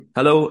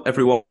Hello,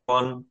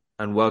 everyone,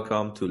 and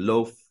welcome to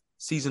Loaf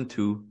Season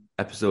 2,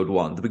 Episode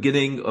 1, the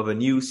beginning of a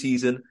new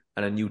season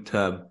and a new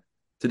term.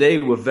 Today,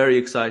 we're very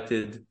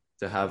excited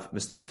to have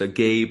Mr.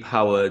 Gabe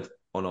Howard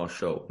on our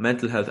show,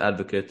 mental health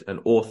advocate and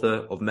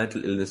author of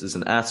Mental Illness is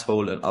an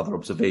Asshole and Other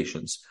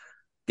Observations.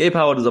 Gabe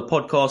Howard is a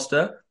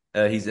podcaster.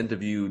 He's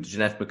interviewed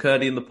Jeanette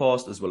McCurdy in the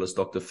past, as well as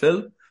Dr.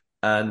 Phil.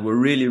 And we're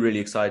really, really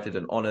excited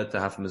and honored to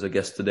have him as a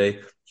guest today.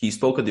 He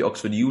spoke at the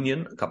Oxford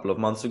Union a couple of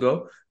months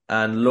ago,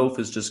 and Loaf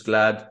is just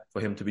glad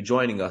for him to be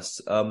joining us.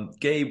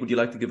 Gabe, would you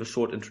like to give a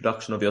short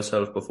introduction of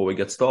yourself before we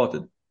get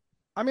started?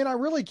 I mean, I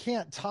really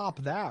can't top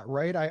that,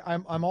 right?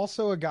 I'm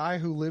also a guy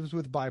who lives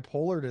with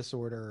bipolar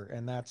disorder,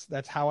 and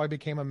that's how I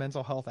became a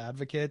mental health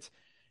advocate.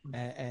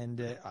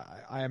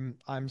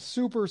 I'm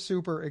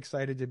super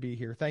excited to be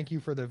here. Thank you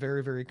for the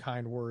very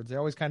kind words. They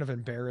always kind of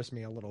embarrass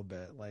me a little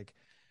bit. Like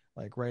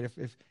right,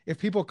 if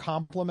people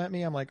compliment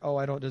me, I'm like, oh,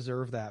 I don't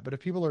deserve that. But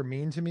if people are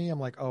mean to me, I'm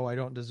like, oh, I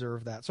don't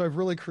deserve that. So I've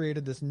really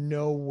created this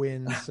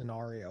no-win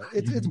scenario.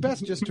 It's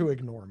best just to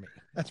ignore me.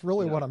 That's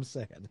really Yeah. what I'm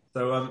saying.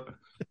 Do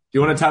you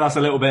want to tell us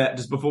a little bit,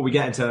 just before we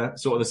get into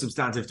sort of the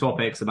substantive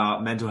topics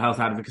about mental health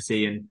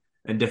advocacy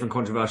and different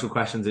controversial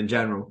questions in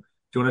general?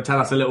 Do you want to tell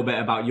us a little bit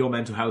about your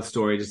mental health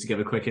story, just to give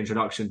a quick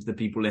introduction to the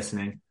people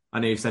listening? I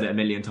know you've said it a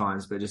million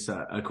times, but just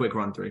a quick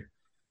run through.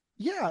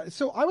 Yeah,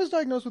 so I was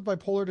diagnosed with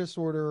bipolar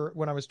disorder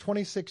when I was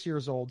 26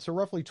 years old, so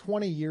roughly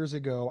 20 years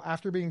ago,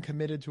 after being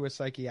committed to a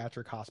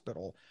psychiatric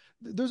hospital.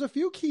 There's a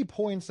few key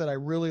points that I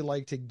really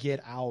like to get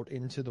out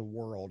into the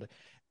world.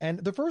 And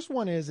the first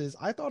one is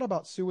I thought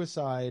about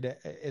suicide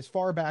as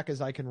far back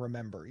as I can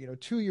remember.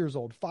 2 years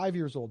old, 5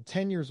 years old,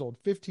 10 years old,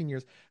 15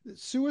 years.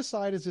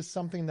 Suicide is just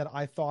something that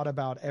I thought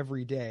about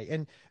every day.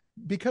 And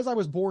because I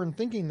was born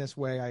thinking this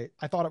way,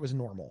 I thought it was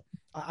normal.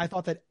 I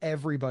thought that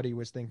everybody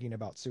was thinking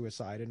about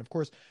suicide. And of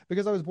course,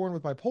 because I was born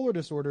with bipolar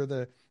disorder,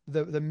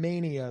 the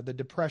mania, the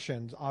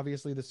depressions,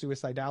 obviously the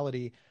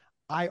suicidality,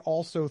 I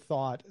also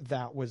thought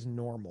that was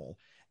normal.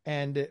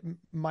 And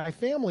my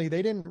family,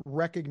 they didn't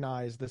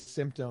recognize the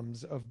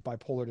symptoms of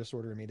bipolar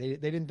disorder in me. They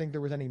didn't think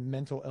there was any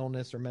mental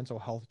illness or mental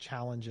health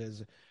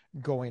challenges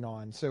going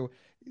on. So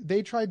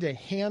they tried to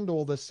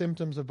handle the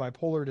symptoms of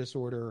bipolar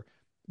disorder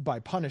by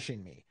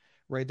punishing me,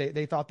 right?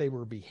 They thought they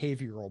were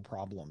behavioral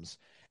problems.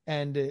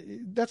 And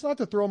that's not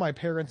to throw my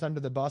parents under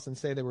the bus and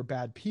say they were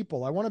bad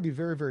people. I want to be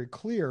very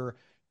clear.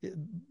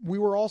 We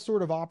were all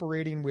sort of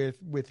operating with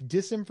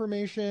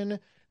disinformation,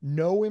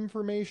 no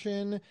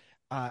information,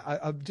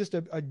 just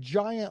a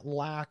giant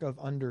lack of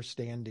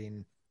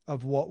understanding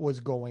of what was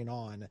going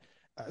on.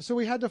 So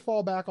we had to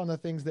fall back on the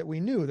things that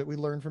we knew, that we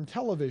learned from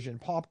television,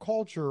 pop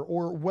culture,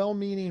 or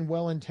well-meaning,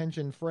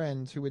 well-intentioned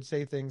friends who would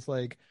say things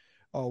like,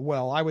 oh,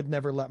 well, I would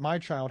never let my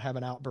child have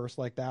an outburst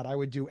like that. I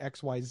would do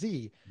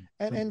XYZ.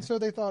 And so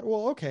they thought,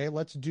 well, okay,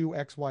 let's do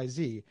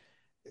XYZ.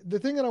 The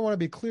thing that I want to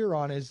be clear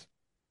on is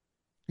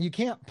you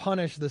can't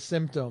punish the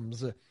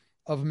symptoms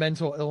of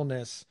mental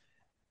illness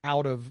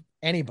out of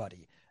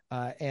anybody.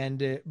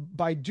 And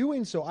by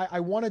doing so,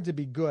 I wanted to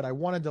be good. I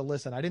wanted to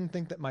listen. I didn't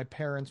think that my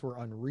parents were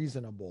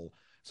unreasonable.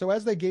 So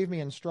as they gave me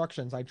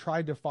instructions, I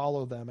tried to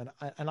follow them,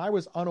 and I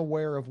was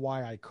unaware of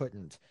why I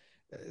couldn't.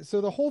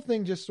 So the whole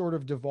thing just sort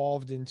of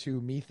devolved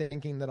into me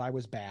thinking that I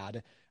was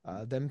bad,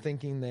 them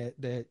thinking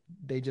that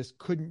they just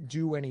couldn't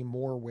do any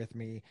more with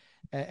me,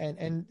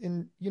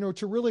 and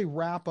to really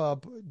wrap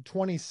up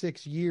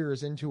 26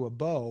 years into a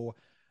bow,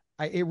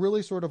 it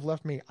really sort of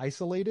left me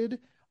isolated,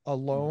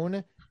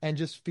 alone, and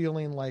just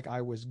feeling like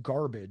I was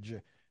garbage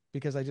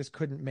because I just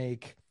couldn't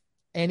make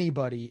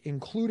anybody,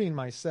 including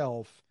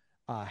myself,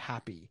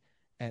 happy.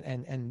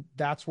 And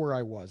that's where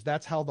I was.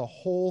 That's how the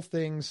whole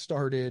thing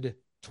started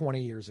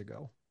 20 years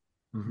ago.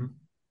 Mm-hmm.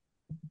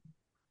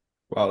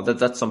 Wow,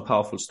 that's some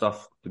powerful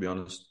stuff, to be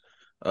honest.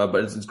 But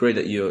it's great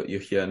that you're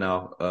here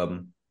now,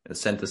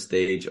 center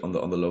stage on the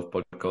Loaf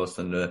podcast,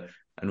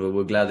 and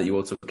we're glad that you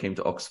also came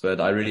to Oxford.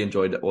 I really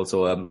enjoyed it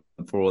also.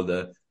 For all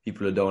the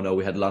people who don't know,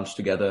 we had lunch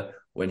together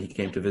when he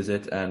came to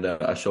visit, and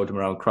I showed him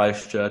around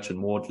Christchurch and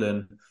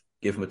Magdalen,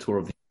 gave him a tour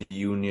of the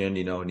Union,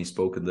 and he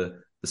spoke in the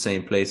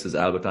same place as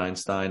Albert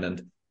Einstein,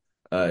 and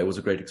it was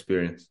a great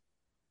experience.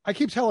 I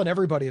keep telling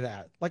everybody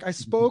that. Like, I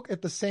spoke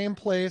at the same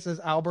place as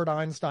Albert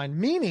Einstein,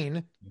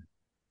 meaning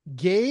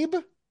Gabe,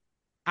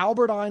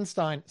 Albert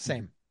Einstein,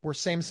 same. We're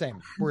same.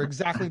 We're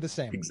exactly the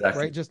same.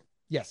 Exactly. Right? Just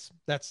yes,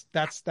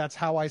 that's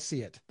how I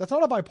see it. That's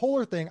not a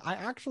bipolar thing. I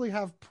actually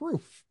have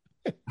proof.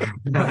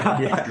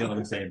 Yeah, you're on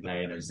the same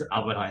plane as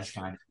Albert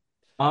Einstein.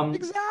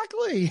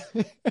 Exactly.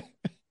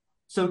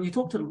 So you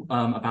talked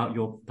about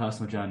your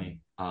personal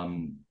journey,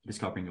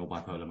 discovering your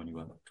bipolar when you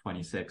were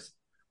 26.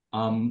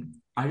 I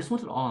just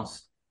wanted to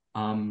ask,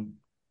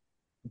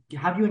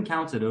 have you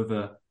encountered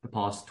over the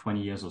past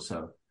 20 years or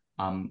so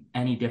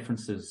any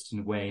differences in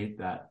the way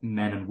that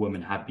men and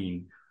women have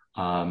been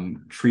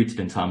treated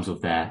in terms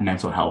of their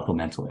mental health or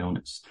mental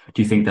illness?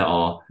 Do you think there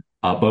are,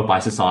 both by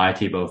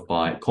society, both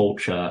by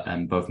culture,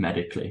 and both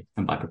medically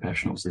and by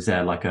professionals, is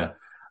there like a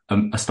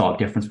stark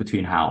difference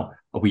between how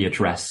we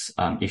address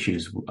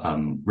issues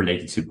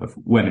related to both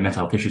women,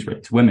 mental health issues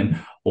related to women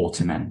or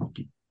to men?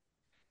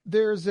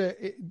 there's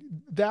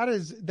that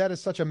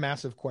is such a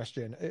massive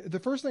question. The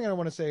first thing I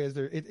want to say is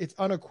it's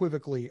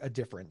unequivocally a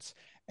difference.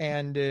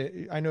 And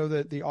I know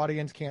that the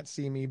audience can't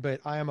see me,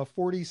 but I am a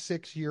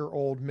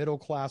 46-year-old middle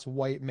class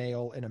white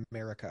male in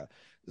America.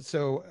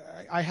 So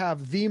I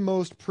have the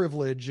most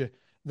privilege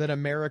that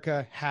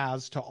America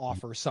has to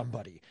offer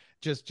somebody.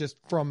 Just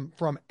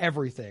from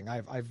everything.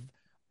 I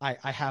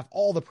have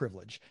all the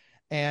privilege.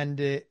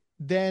 And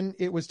then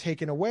it was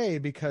taken away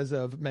because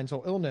of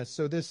mental illness.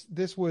 So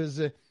this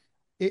was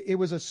it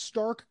was a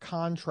stark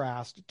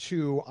contrast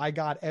to I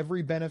got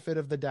every benefit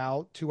of the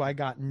doubt to I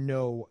got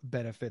no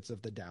benefits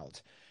of the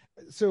doubt.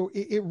 So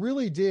it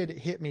really did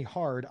hit me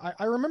hard.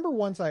 I remember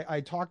once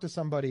I talked to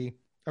somebody.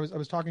 I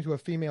was talking to a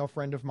female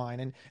friend of mine,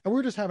 and we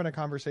were just having a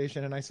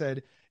conversation, and I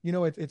said,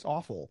 it's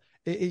awful.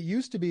 It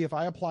used to be if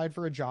I applied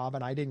for a job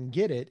and I didn't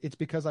get it, it's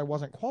because I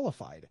wasn't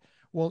qualified.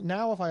 Well,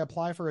 now if I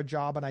apply for a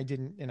job and I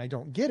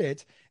don't get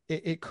it,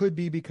 it could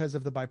be because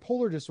of the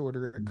bipolar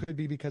disorder. It could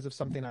be because of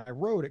something I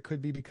wrote. It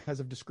could be because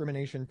of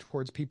discrimination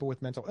towards people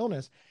with mental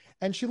illness.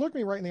 And she looked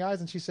me right in the eyes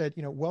and she said,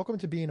 welcome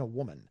to being a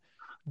woman.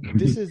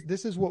 This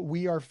is what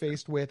we are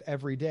faced with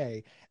every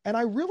day. And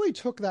I really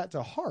took that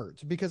to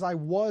heart because I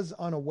was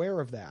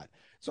unaware of that.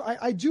 So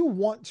I do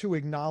want to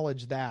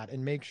acknowledge that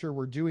and make sure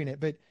we're doing it.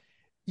 But,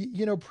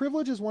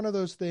 privilege is one of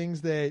those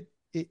things that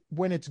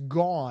when it's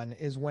gone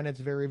is when it's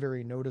very,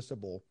 very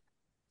noticeable.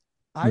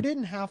 I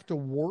didn't have to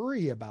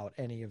worry about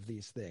any of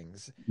these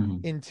things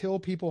until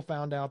people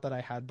found out that I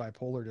had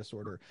bipolar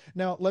disorder.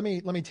 Now, let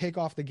me take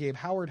off the Gabe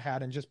Howard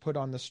hat and just put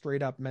on the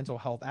straight up mental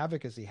health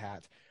advocacy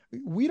hat.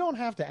 We don't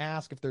have to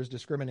ask if there's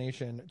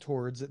discrimination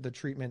towards the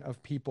treatment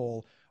of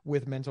people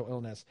with mental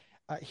illness.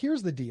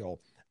 Here's the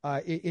deal.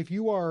 If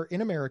you are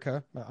in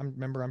America,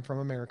 remember I'm from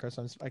America,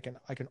 so I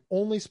can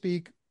only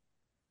speak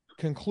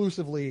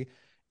conclusively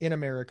in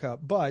America.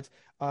 But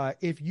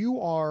if you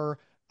are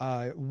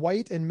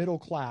white and middle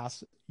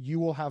class, you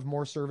will have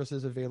more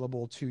services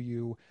available to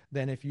you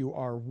than if you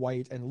are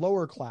white and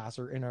lower class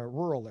or in a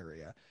rural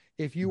area.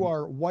 If you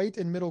are white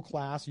and middle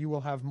class, you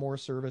will have more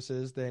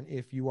services than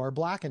if you are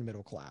black and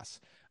middle class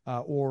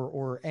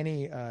or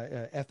any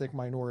ethnic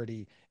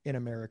minority in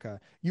America.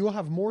 You will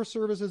have more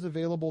services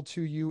available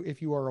to you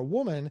if you are a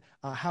woman.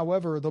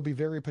 However, they'll be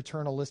very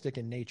paternalistic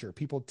in nature,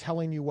 people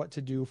telling you what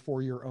to do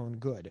for your own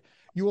good.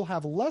 You will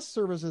have less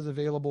services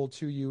available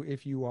to you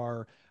if you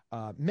are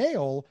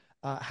male.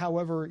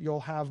 However,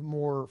 you'll have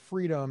more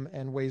freedom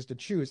and ways to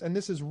choose. And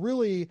this is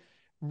really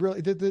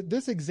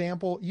this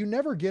example, you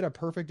never get a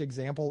perfect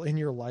example in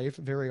your life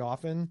very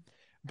often.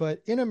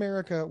 But in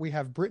America, we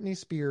have Britney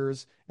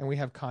Spears and we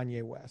have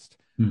Kanye West.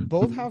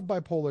 Both have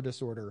bipolar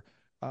disorder.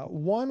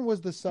 One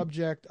was the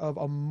subject of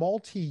a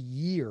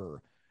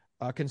multi-year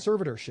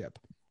conservatorship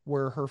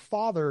where her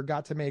father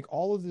got to make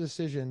all of the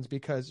decisions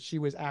because she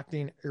was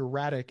acting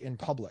erratic in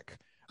public.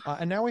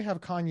 And now we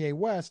have Kanye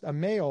West, a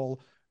male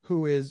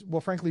who is,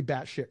 well, frankly,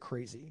 batshit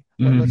crazy.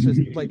 Let's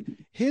just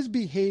his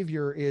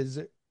behavior is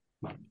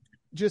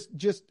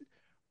just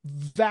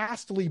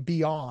vastly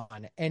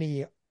beyond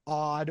any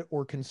odd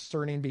or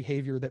concerning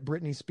behavior that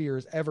Britney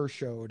Spears ever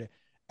showed,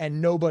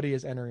 and nobody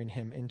is entering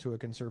him into a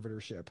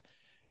conservatorship.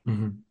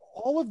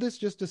 All of this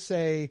just to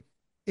say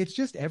it's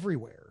just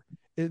everywhere.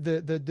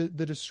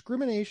 The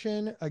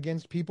discrimination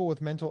against people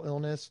with mental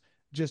illness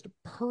just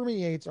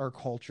permeates our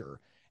culture.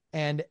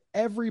 And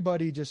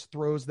everybody just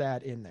throws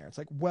that in there. It's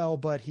like, well,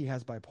 but he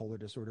has bipolar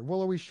disorder.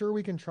 Well, are we sure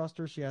we can trust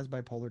her? She has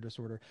bipolar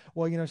disorder.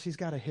 Well, she's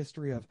got a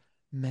history of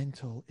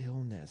mental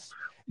illness.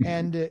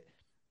 And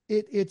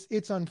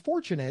it's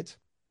unfortunate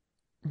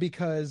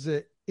because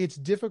it's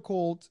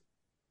difficult.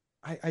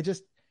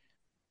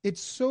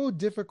 It's so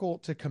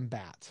difficult to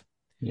combat.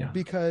 Yeah.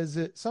 Because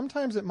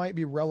sometimes it might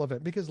be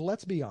relevant because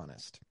let's be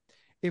honest.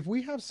 If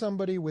we have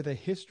somebody with a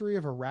history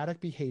of erratic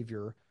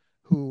behavior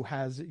who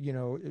has,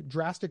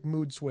 drastic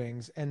mood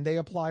swings and they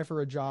apply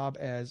for a job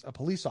as a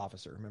police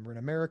officer. Remember, in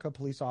America,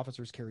 police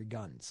officers carry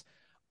guns.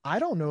 I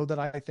don't know that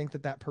I think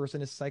that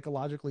person is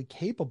psychologically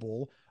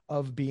capable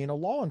of being a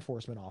law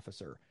enforcement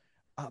officer.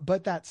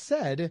 But that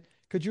said,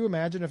 could you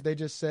imagine if they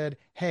just said,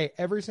 hey,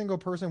 every single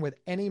person with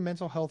any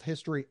mental health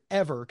history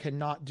ever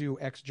cannot do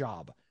X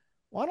job?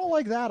 Well, I don't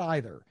like that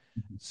either.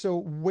 So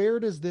where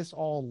does this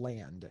all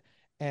land?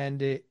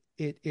 And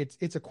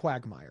it's a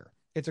quagmire.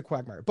 It's a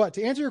quagmire. But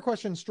to answer your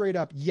question straight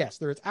up, yes,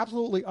 there is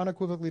absolutely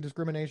unequivocally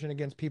discrimination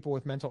against people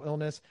with mental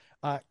illness.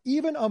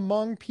 Even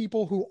among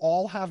people who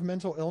all have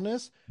mental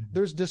illness,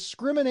 there's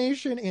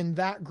discrimination in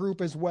that group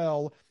as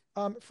well.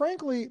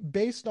 Frankly,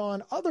 based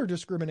on other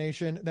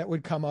discrimination that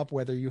would come up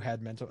whether you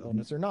had mental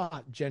illness or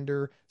not,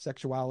 gender,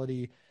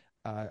 sexuality,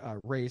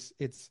 race.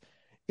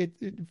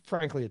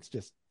 Frankly, it's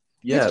just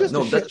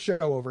a shit show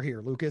over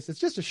here, Lucas. It's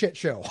just a shit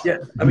show. Yeah,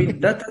 I mean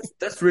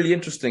that's really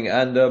interesting.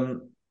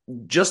 And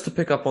just to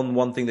pick up on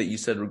one thing that you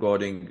said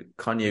regarding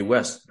Kanye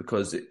West,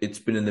 because it's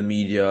been in the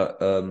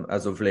media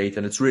as of late,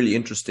 and it's really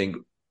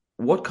interesting.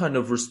 What kind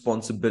of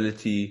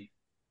responsibility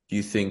do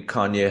you think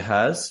Kanye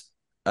has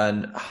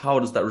And how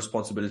does that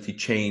responsibility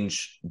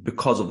change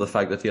because of the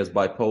fact that he has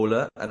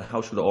bipolar? And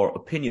how should our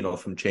opinion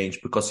of him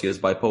change because he has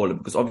bipolar?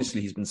 Because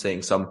obviously he's been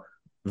saying some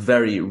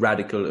very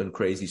radical and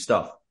crazy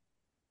stuff.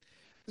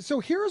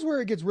 So here's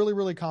where it gets really,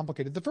 really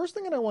complicated. The first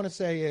thing that I want to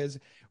say is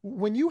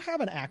when you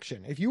have an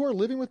action, if you are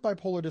living with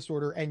bipolar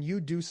disorder and you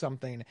do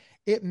something,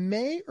 it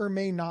may or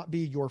may not be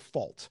your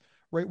fault,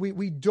 right?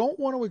 We don't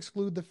want to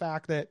exclude the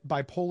fact that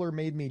bipolar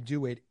made me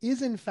do it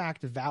is in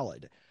fact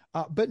valid.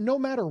 But no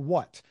matter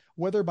what,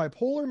 whether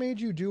bipolar made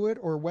you do it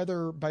or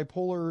whether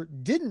bipolar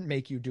didn't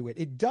make you do it,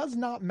 it does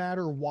not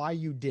matter why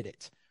you did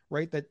it,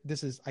 right? That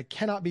this is, I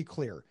cannot be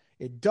clear.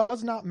 It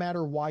does not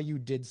matter why you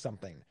did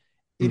something.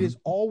 It is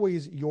Mhm.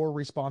 always your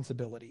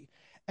responsibility.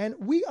 And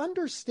we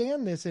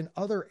understand this in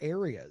other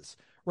areas,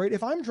 right?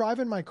 If I'm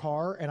driving my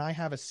car and I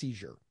have a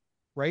seizure,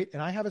 right?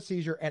 And I have a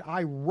seizure and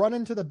I run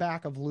into the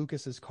back of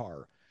Lucas's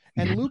car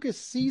and Lucas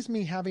sees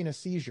me having a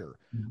seizure.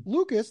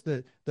 Lucas,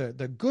 the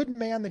good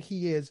man that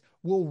he is,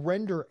 will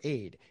render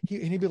aid.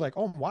 And he'd be like,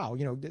 "Oh wow,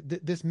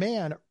 this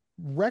man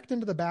wrecked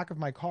into the back of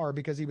my car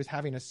because he was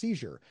having a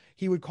seizure."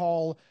 He would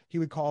call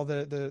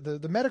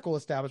the medical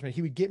establishment.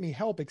 He would get me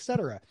help,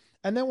 etc.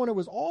 And then when it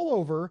was all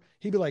over,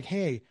 he'd be like,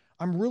 "Hey,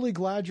 I'm really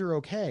glad you're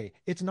okay.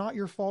 It's not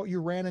your fault you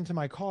ran into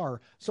my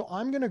car, so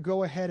I'm going to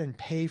go ahead and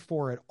pay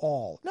for it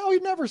all." No,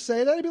 he'd never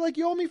say that. He'd be like,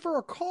 "You owe me for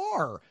a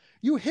car.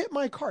 You hit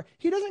my car."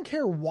 He doesn't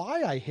care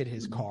why I hit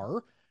his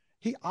car.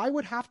 I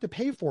would have to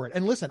pay for it.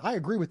 And listen, I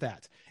agree with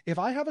that. If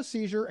I have a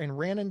seizure and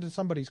ran into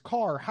somebody's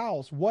car,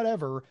 house,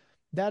 whatever,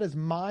 that is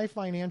my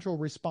financial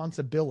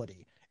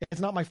responsibility.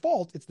 It's not my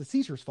fault. It's the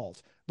seizure's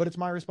fault, but it's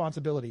my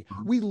responsibility.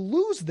 We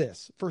lose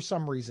this for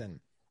some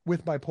reason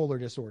with bipolar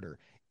disorder.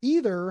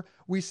 Either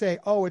we say,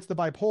 "Oh, it's the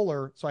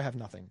bipolar, so I have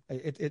nothing.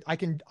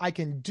 I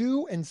can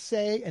do and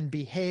say and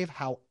behave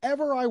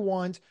however I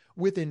want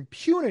with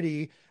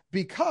impunity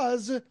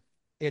because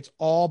it's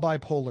all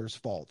bipolar's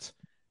fault."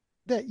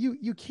 That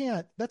you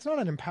can't. That's not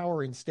an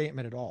empowering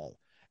statement at all.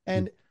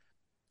 And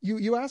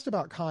you asked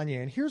about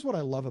Kanye, and here's what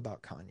I love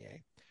about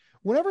Kanye.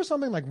 Whenever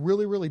something like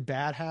really, really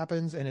bad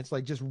happens and it's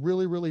like just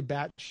really, really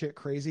bad shit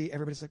crazy,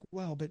 everybody's like,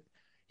 "Well, but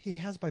he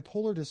has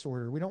bipolar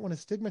disorder. We don't want to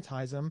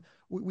stigmatize him.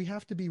 We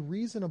have to be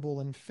reasonable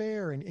and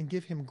fair and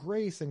give him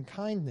grace and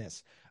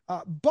kindness."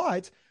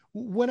 But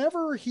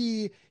whenever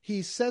he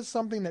says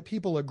something that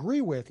people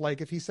agree with,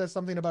 like if he says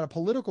something about a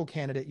political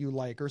candidate you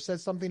like or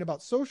says something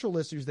about social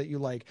issues that you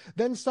like,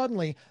 then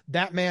suddenly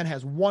that man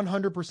has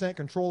 100%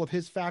 control of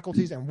his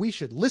faculties and we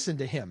should listen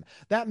to him.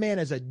 That man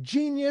is a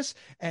genius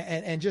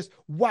and just,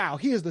 wow,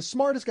 he is the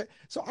smartest guy.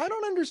 So I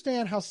don't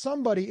understand how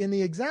somebody in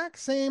the exact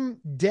same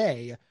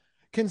day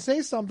can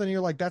say something and you're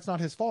like, "That's not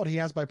his fault. He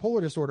has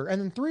bipolar disorder."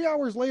 And then 3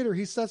 hours later,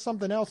 he says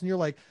something else and you're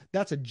like,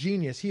 "That's a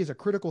genius. He is a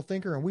critical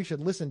thinker and we should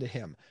listen to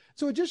him."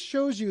 So it just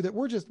shows you that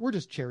we're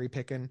just cherry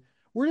picking.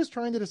 We're just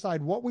trying to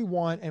decide what we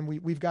want, and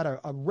we've got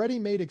a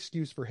ready-made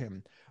excuse for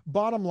him.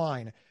 Bottom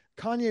line,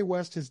 Kanye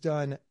West has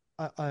done.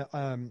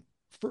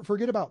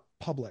 Forget about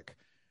public.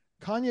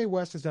 Kanye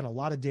West has done a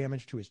lot of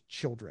damage to his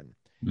children.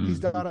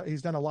 He's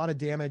done a lot of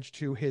damage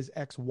to his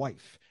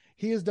ex-wife.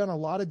 He has done a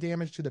lot of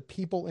damage to the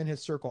people in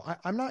his circle.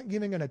 I'm not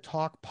even going to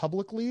talk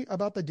publicly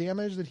about the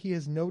damage that he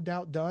has no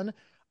doubt done.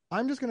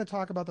 I'm just going to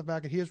talk about the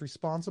fact that he is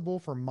responsible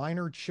for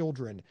minor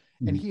children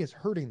and he is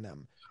hurting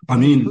them. I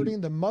And he is mean, hurting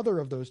the mother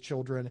of those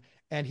children,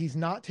 and he's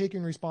not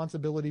taking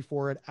responsibility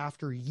for it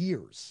after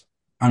years.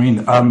 I mean,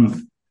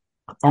 on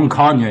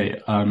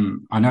Kanye,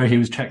 I know he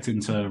was checked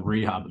into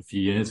rehab a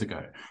few years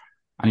ago,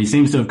 and he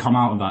seems to have come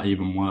out of that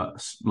even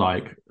worse,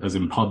 like as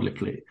in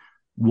publicly.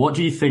 What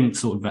do you think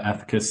sort of the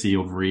efficacy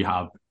of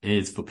rehab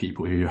is for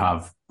people who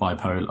have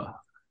bipolar?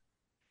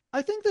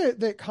 I think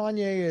that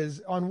Kanye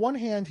is, on one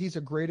hand, he's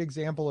a great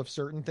example of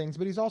certain things,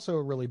 but he's also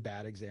a really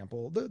bad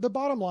example. The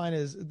bottom line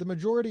is the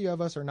majority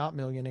of us are not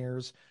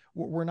millionaires.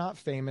 We're not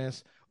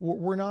famous.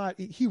 We're not.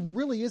 He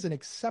really is an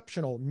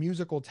exceptional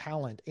musical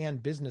talent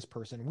and business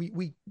person.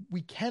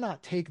 We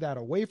cannot take that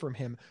away from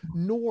him,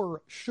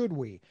 nor should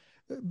we.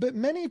 But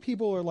many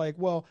people are like,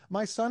 "Well,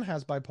 my son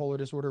has bipolar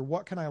disorder.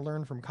 What can I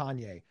learn from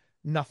Kanye?"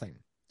 Nothing.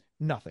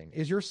 Nothing.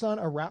 Is your son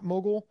a rap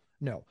mogul?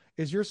 No.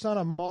 Is your son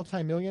a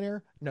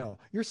multimillionaire? No.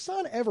 Your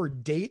son ever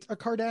date a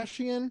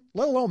Kardashian,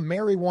 let alone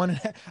marry one?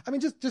 I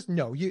mean, just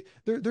no.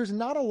 There's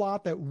not a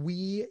lot that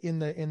we in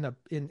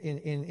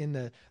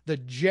the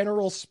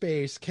general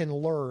space can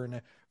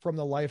learn from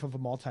the life of a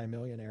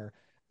multimillionaire.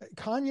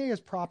 Kanye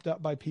is propped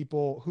up by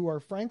people who are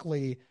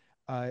frankly,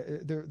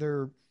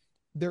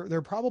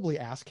 they're probably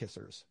ass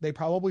kissers. They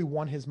probably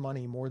want his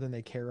money more than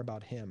they care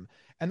about him,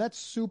 and that's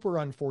super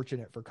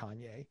unfortunate for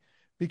Kanye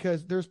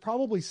because there's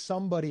probably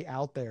somebody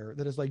out there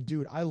that is like,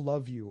 "Dude, I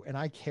love you and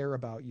I care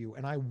about you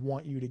and I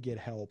want you to get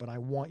help and I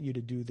want you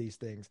to do these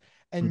things."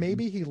 And Mhm.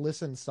 maybe he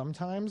listens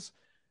sometimes,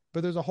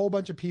 but there's a whole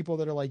bunch of people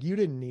that are like, "You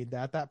didn't need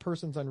that. That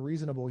person's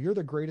unreasonable. You're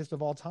the greatest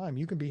of all time.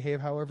 You can behave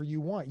however you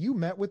want. You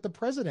met with the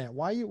president.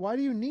 Why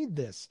do you need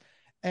this?"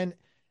 And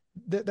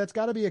that's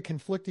got to be a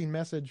conflicting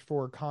message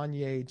for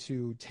Kanye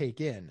to take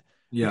in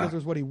because Yeah.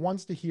 there's what he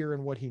wants to hear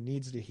and what he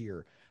needs to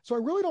hear. So I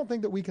really don't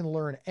think that we can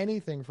learn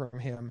anything from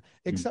him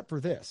except for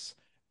this.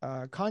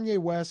 Kanye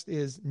West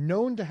is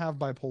known to have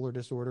bipolar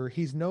disorder.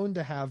 He's known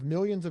to have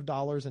millions of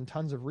dollars and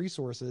tons of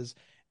resources,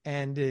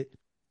 and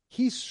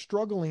he's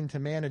struggling to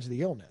manage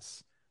the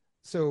illness.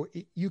 So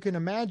you can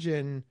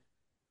imagine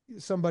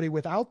somebody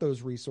without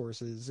those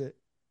resources,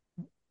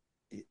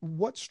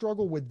 what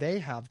struggle would they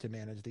have to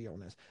manage the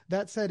illness?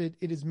 That said,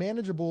 it is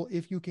manageable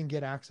if you can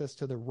get access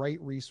to the right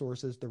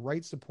resources, the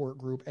right support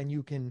group, and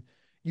you can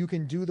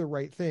do the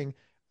right thing.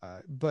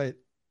 But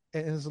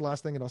and this is the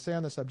last thing that I'll say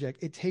on the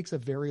subject, it takes a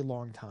very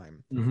long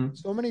time. Mm-hmm.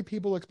 So many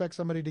people expect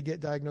somebody to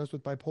get diagnosed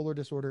with bipolar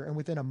disorder and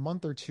within a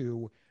month or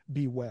two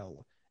be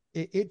well.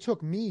 It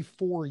took me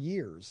 4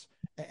 years,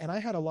 and I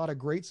had a lot of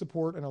great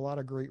support and a lot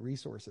of great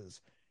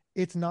resources.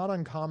 It's not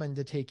uncommon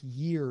to take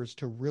years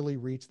to really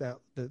reach the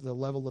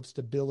level of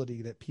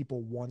stability that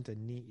people want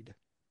and need.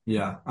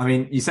 Yeah. I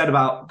mean, you said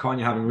about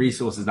Kanye having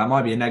resources. That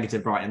might be a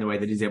negative, right, in the way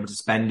that he's able to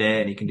spend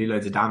it and he can do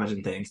loads of damage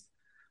and things.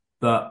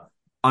 But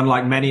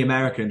unlike many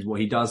Americans, what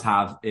he does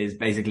have is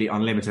basically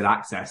unlimited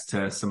access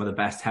to some of the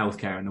best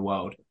healthcare in the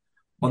world.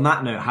 On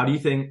that note, how do you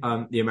think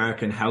the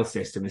American health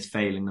system is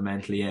failing the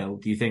mentally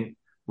ill?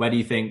 Where do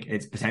you think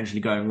it's potentially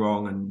going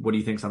wrong, and what do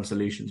you think some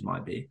solutions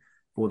might be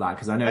for that?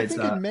 Because I know I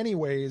think in many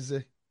ways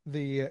oh,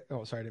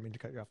 sorry, I didn't mean to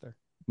cut you off there.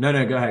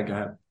 No, go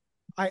ahead.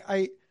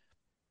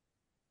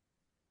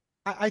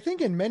 I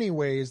think in many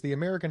ways the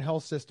American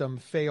health system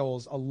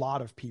fails a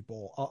lot of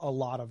people a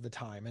lot of the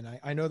time, and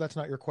I know that's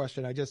not your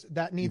question.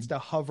 That needs to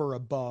hover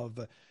above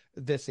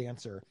this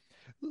answer.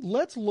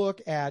 Let's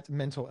look at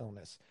mental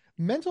illness.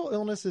 Mental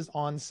illness's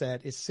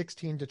onset is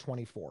 16 to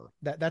 24.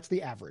 That's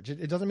the average.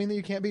 It doesn't mean that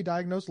you can't be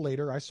diagnosed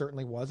later. I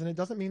certainly was, and it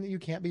doesn't mean that you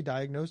can't be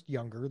diagnosed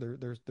younger.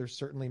 There's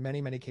certainly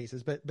many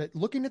cases, but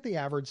looking at the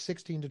average,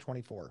 16 to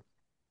 24.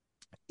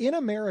 In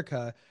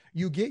America,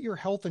 you get your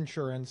health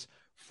insurance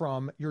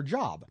from your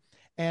job.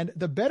 And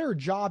the better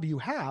job you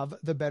have,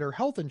 the better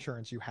health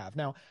insurance you have.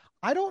 Now,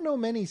 I don't know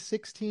many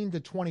 16 to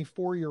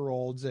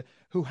 24-year-olds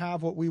who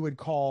have what we would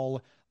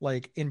call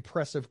like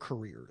impressive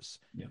careers,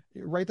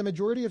 right? The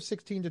majority of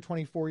 16 to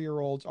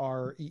 24-year-olds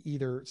are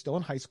either still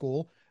in high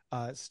school,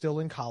 still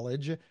in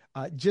college,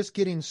 just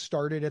getting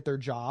started at their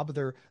job.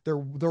 They're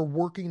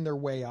working their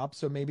way up,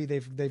 so maybe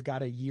they've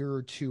got a year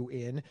or two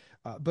in.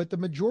 But the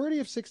majority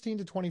of 16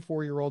 to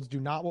 24-year-olds do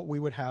not what we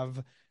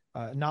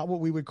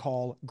would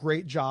call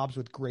great jobs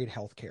with great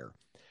health care.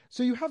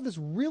 So you have this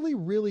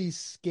really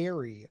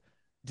scary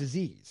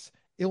disease,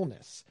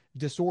 illness,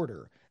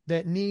 disorder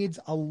that needs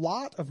a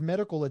lot of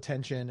medical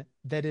attention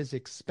that is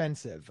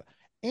expensive,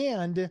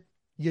 and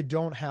you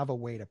don't have a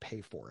way to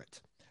pay for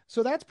it.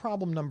 So that's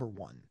problem number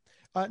one.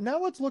 Now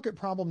let's look at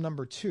problem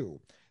number two.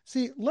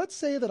 See, let's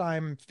say that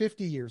I'm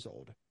 50 years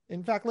old.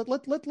 In fact,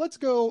 let's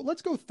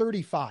go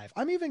 35.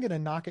 I'm even going to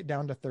knock it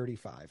down to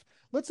 35.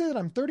 Let's say that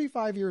I'm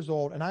 35 years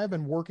old and I have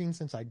been working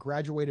since I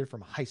graduated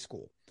from high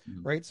school,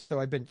 right? So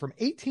I've been from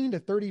 18 to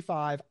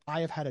 35. I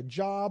have had a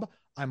job.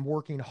 I'm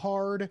working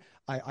hard.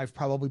 I've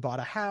probably bought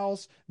a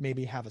house,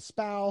 maybe have a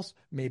spouse,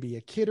 maybe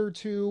a kid or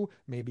two,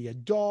 maybe a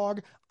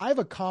dog. I've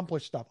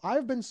accomplished stuff.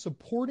 I've been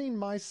supporting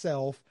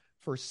myself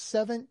for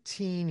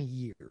 17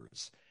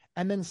 years.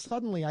 And then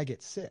suddenly I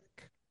get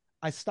sick.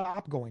 I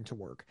stop going to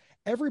work.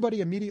 Everybody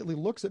immediately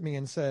looks at me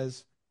and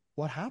says,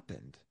 "What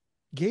happened?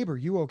 Gabe, are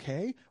you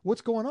okay?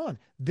 What's going on?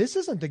 This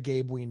isn't the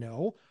Gabe we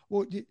know."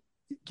 Well,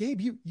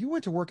 Gabe, you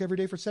went to work every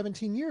day for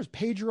 17 years,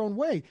 paid your own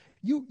way.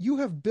 You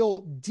have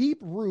built deep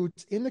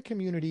roots in the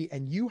community,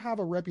 and you have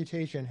a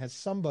reputation as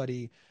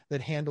somebody that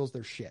handles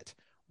their shit.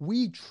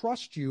 We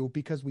trust you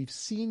because we've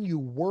seen you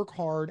work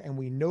hard and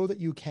we know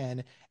that you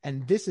can,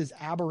 and this is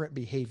aberrant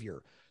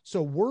behavior.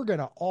 So we're going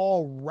to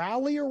all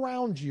rally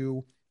around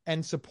you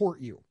and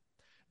support you.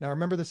 Now,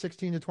 remember the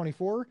 16 to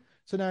 24?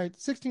 So now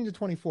 16 to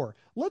 24.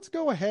 Let's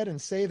go ahead and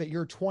say that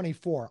you're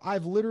 24.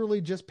 I've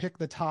literally just picked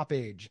the top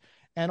age.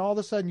 And all of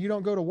a sudden you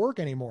don't go to work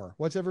anymore.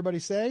 What's everybody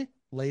say?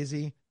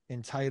 Lazy,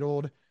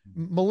 entitled.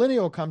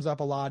 Millennial comes up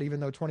a lot, even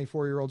though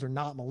 24-year-olds are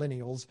not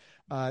millennials.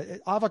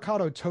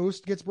 Avocado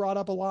toast gets brought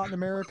up a lot in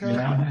America.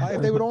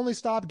 If they would only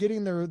stop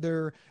getting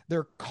their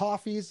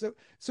coffees.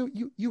 So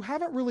you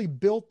haven't really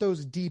built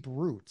those deep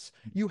roots.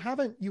 You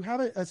haven't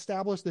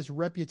established this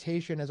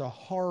reputation as a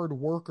hard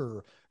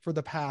worker for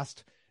the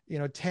past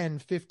 10,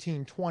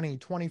 15, 20,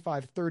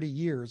 25, 30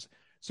 years.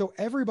 So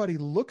everybody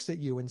looks at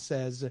you and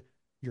says,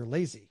 "You're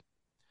lazy."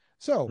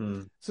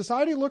 So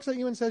society looks at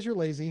you and says you're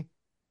lazy.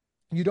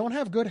 You don't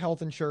have good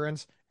health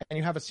insurance, and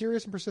you have a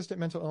serious and persistent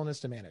mental illness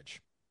to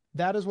manage.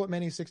 That is what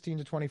many 16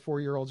 to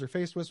 24-year-olds are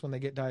faced with when they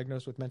get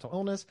diagnosed with mental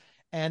illness,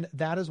 and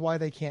that is why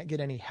they can't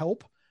get any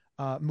help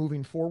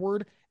moving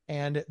forward.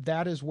 And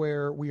that is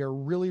where we are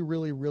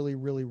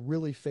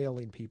really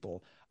failing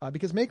people.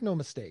 Because make no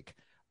mistake,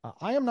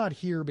 I am not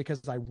here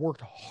because I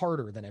worked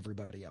harder than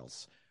everybody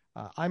else.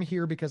 I'm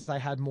here because I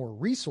had more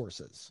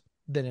resources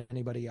than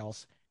anybody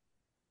else,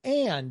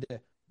 and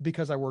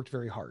because I worked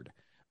very hard.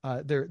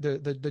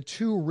 The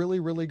two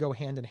really go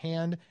hand in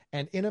hand.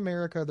 And in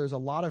America, there's a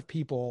lot of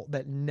people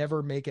that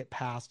never make it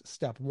past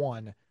step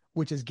one,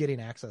 which is getting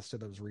access to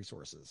those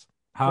resources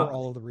for How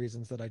all of the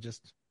reasons that I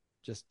just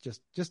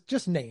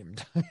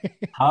named.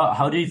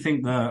 how do you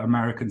think the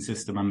American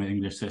system and the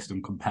English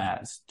system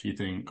compares? Do you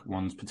think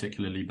one's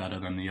particularly better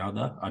than the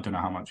other? I don't know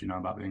how much you know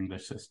about the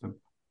English system.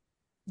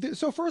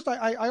 So first,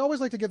 I always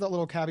like to give that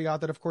little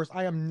caveat that, of course,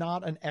 I am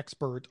not an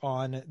expert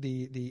on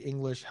the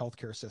English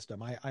healthcare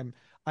system.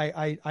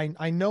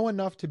 I know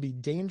enough to be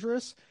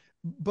dangerous,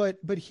 but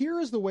here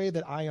is the way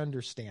that I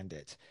understand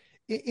it.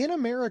 In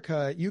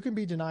America, you can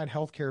be denied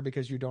healthcare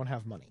because you don't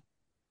have money.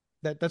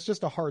 That's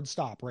just a hard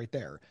stop right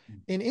there.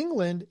 In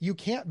England, you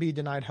can't be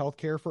denied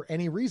healthcare for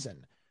any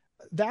reason.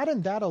 That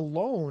and that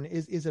alone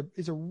is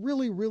a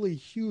really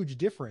huge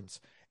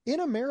difference. In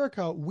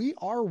America, we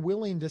are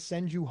willing to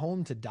send you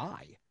home to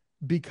die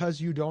because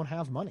you don't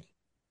have money.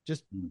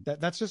 Just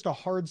that's just a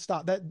hard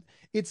stop. That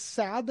it's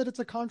sad that it's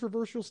a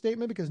controversial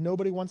statement because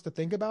nobody wants to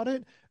think about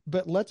it,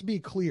 but let's be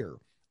clear.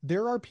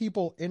 There are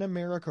people in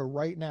America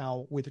right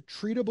now with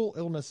treatable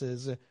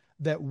illnesses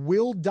that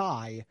will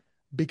die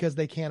because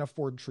they can't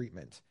afford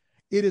treatment.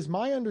 It is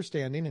my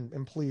understanding,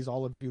 and please,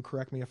 all of you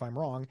correct me if I'm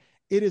wrong,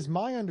 it is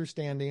my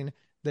understanding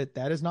that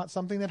that is not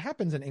something that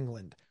happens in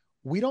England.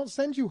 We don't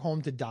send you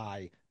home to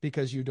die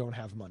because you don't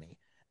have money.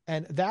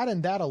 And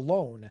that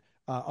alone,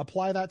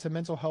 apply that to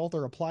mental health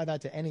or apply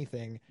that to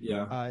anything.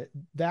 Yeah.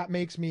 That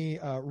makes me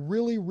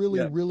really,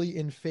 Yeah. really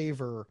in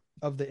favor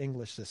of the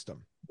English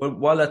system. Well,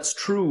 while that's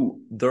true,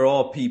 there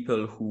are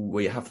people who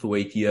we have to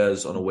wait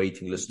years on a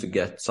waiting list to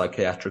get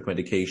psychiatric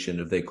medication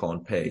if they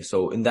can't pay.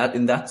 So in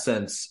that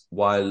sense,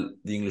 while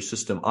the English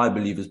system I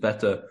believe is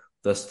better,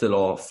 there still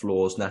are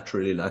flaws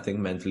naturally, and I think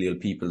mentally ill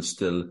people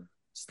still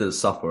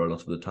suffer a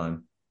lot of the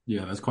time.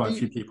 Yeah, there's quite a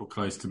few people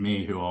close to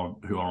me who are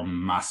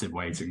on massive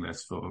waiting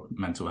lists for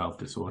mental health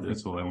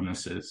disorders or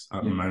illnesses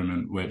at the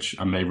moment, which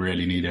and they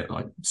really need it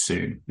like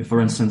soon.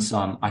 For instance,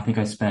 I think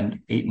I spent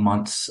 8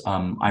 months.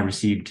 I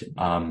received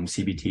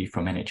CBT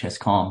from NHS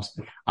Calms.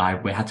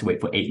 We had to wait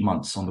for 8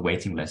 months on the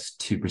waiting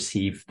list to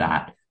receive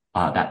that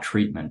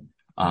treatment,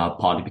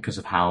 partly because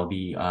of how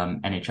the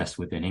NHS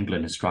within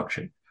England is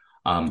structured.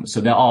 So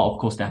there are, of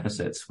course,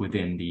 deficits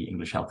within the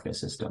English healthcare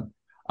system.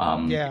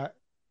 Yeah.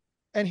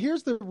 And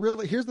here's the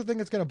thing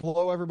that's going to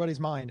blow everybody's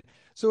mind.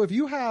 So if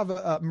you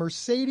have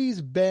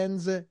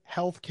Mercedes-Benz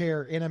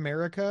healthcare in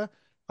America,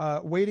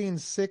 waiting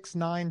 6,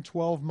 9,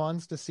 12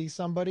 months to see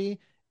somebody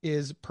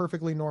is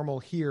perfectly normal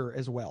here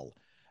as well.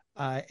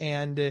 But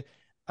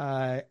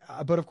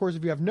of course,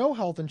 if you have no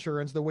health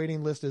insurance, the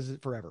waiting list is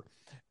forever.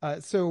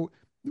 So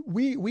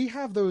we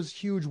have those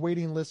huge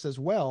waiting lists as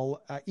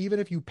well, even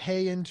if you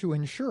pay into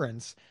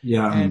insurance.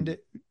 Yeah. And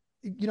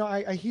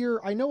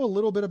I know a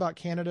little bit about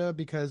Canada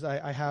because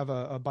I have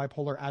a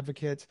bipolar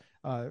advocate.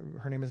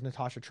 Her name is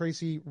Natasha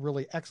Tracy,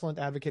 really excellent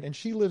advocate, and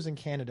she lives in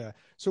Canada.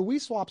 So we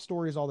swap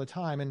stories all the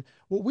time. And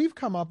what we've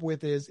come up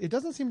with is it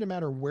doesn't seem to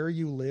matter where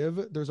you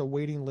live, there's a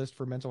waiting list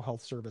for mental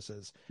health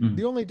services.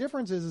 The only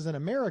difference is in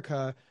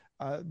America,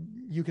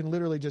 you can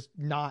literally just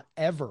not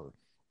ever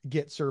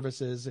get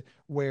services,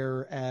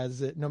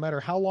 whereas no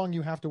matter how long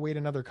you have to wait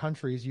in other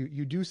countries,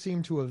 you do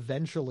seem to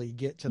eventually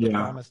get to the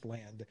promised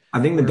land. I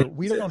think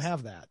we don't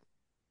have that.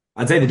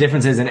 I'd say the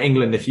difference is in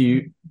England, if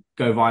you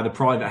go via the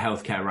private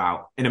healthcare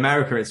route, in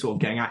America, it's sort of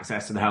getting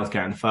access to the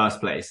healthcare in the first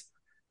place.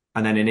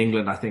 And then in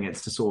England, I think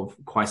it's to sort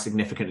of quite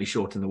significantly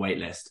shorten the wait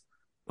list,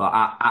 but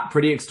at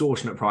pretty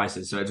extortionate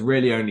prices. So it's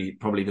really only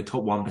probably the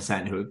top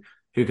 1%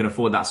 who can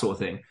afford that sort of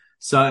thing.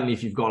 Certainly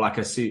if you've got like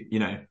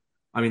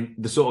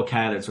the sort of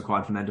care that's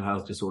required for mental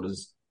health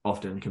disorders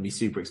often can be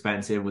super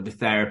expensive with the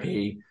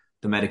therapy,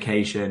 the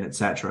medication,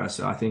 etc.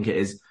 So I think it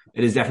is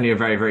definitely a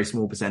very, very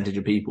small percentage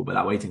of people, but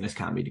that waiting list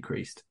can be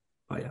decreased.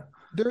 But yeah.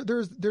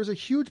 There's a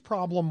huge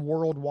problem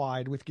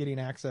worldwide with getting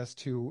access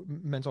to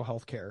mental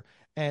health care.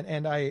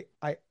 And I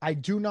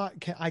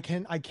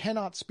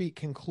cannot speak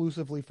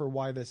conclusively for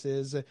why this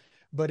is,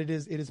 but it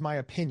is my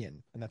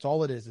opinion. And that's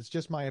all it is. It's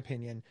just my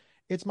opinion.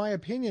 It's my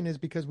opinion is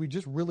because we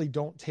just really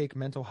don't take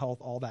mental health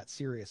all that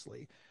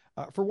seriously.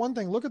 For one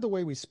thing, look at the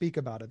way we speak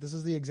about it. This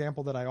is the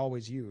example that I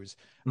always use.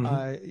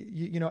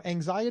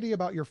 Anxiety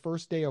about your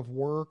first day of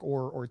work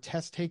or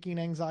test taking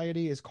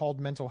anxiety is called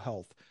mental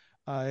health.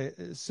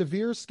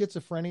 Severe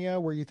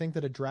schizophrenia, where you think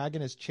that a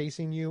dragon is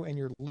chasing you and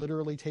you're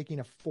literally taking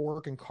a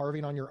fork and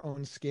carving on your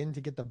own skin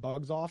to get the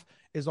bugs off,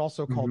 is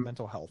also called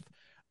mental health.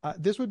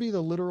 This would be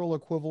the literal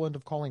equivalent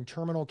of calling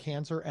terminal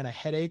cancer and a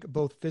headache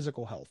both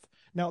physical health.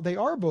 Now, they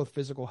are both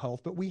physical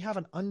health, but we have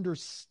an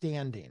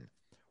understanding.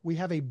 We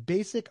have a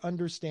basic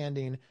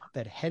understanding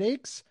that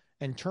headaches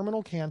and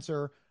terminal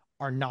cancer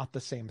are not the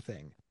same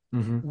thing.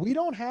 We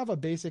don't have a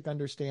basic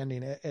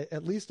understanding,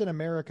 at least in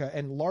America,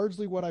 and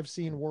largely what I've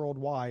seen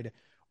worldwide,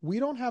 we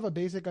don't have a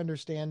basic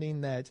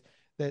understanding that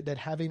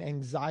having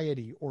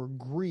anxiety or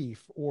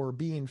grief or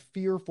being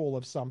fearful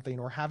of something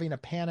or having a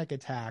panic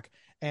attack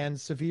and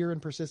severe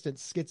and persistent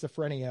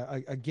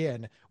schizophrenia,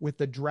 again, with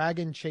the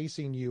dragon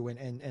chasing you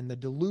and the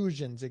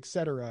delusions,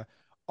 etc.,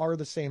 are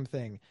the same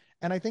thing.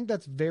 And I think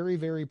that's very,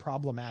 very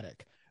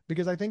problematic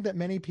because I think that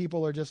many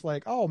people are just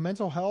like, oh,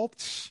 mental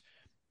health,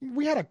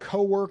 We had a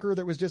coworker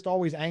that was just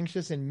always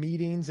anxious in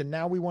meetings, and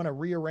now we want to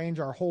rearrange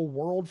our whole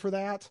world for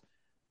that.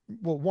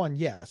 Well, one,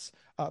 yes.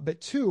 But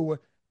two,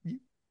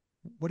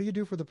 what do you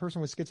do for the person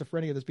with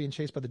schizophrenia that's being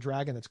chased by the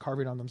dragon that's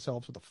carving on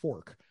themselves with a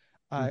fork?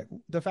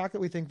 The fact that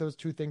we think those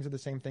two things are the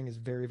same thing is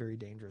very, very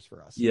dangerous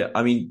for us. Yeah,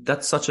 I mean,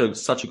 that's such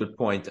a good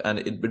point, and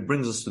it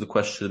brings us to the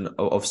question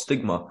of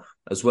stigma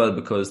as well,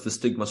 because the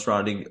stigma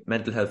surrounding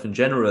mental health in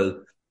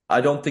general, I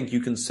don't think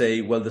you can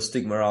say, well, the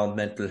stigma around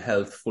mental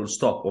health full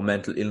stop or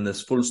mental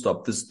illness full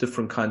stop. There's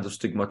different kinds of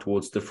stigma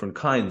towards different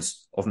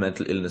kinds of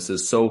mental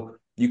illnesses. So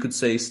you could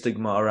say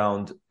stigma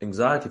around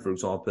anxiety, for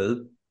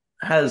example,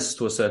 has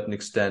to a certain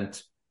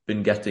extent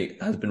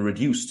has been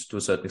reduced to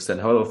a certain extent.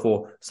 However,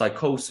 for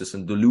psychosis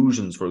and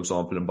delusions, for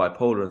example, and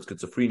bipolar and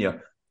schizophrenia,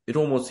 it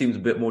almost seems a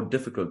bit more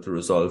difficult to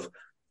resolve.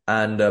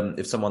 And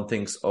if someone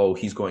thinks, oh,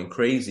 he's going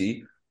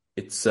crazy,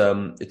 it's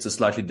a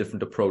slightly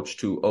different approach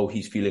to, oh,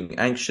 he's feeling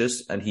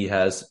anxious and he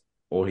has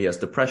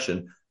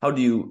depression. How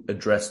do you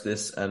address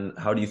this, and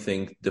how do you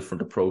think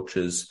different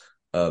approaches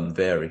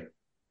vary?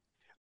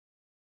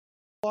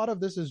 A lot of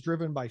this is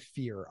driven by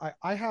fear.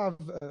 I have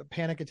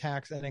panic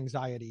attacks and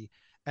anxiety,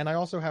 and I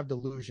also have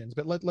delusions.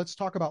 But let's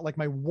talk about like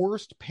my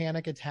worst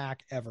panic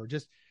attack ever.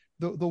 Just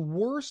the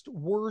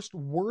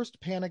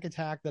worst panic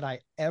attack that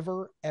I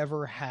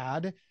ever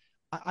had.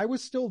 I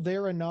was still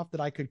there enough that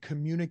I could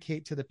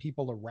communicate to the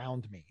people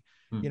around me.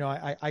 You know,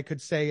 I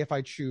could say, if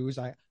I choose,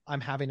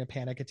 I'm having a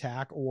panic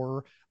attack,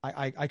 or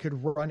I could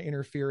run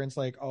interference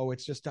like, oh,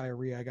 it's just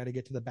diarrhea, I got to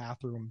get to the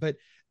bathroom. But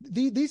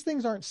these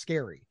things aren't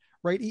scary,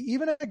 right?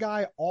 Even a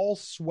guy all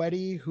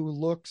sweaty who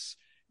looks,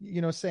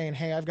 you know, saying,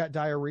 hey, I've got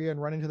diarrhea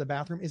and running to the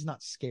bathroom is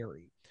not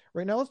scary.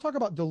 Right now, let's talk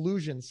about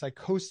delusions,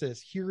 psychosis,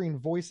 hearing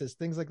voices,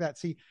 things like that.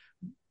 See,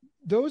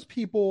 those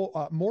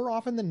people, more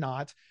often than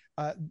not,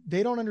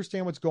 they don't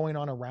understand what's going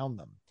on around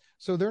them.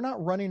 So they're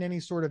not running any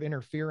sort of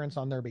interference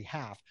on their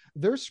behalf.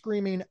 They're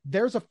screaming,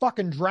 there's a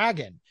fucking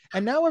dragon.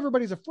 And now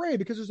everybody's afraid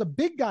because there's a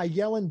big guy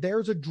yelling,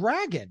 there's a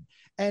dragon.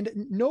 And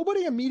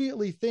nobody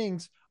immediately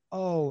thinks,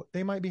 oh,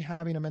 they might be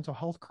having a mental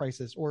health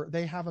crisis, or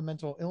they have a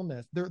mental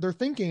illness. They're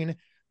thinking,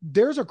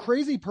 there's a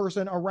crazy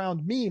person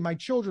around me, my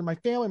children, my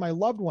family, my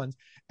loved ones.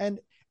 And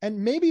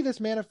maybe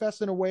this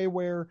manifests in a way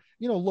where,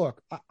 you know,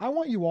 look, I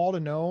want you all to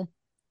know,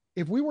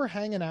 if we were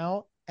hanging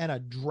out and a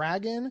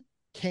dragon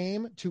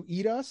came to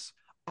eat us,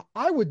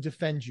 I would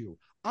defend you.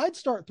 I'd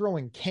start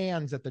throwing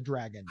cans at the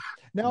dragon.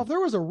 Now, if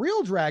there was a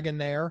real dragon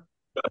there,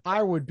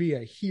 I would be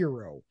a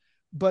hero.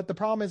 But the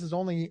problem is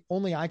only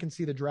I can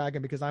see the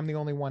dragon because I'm the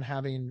only one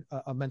having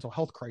a mental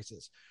health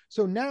crisis.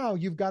 So now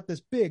you've got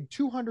this big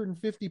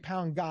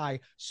 250-pound guy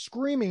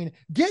screaming,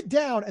 get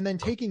down, and then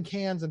taking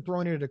cans and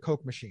throwing it at a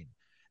Coke machine.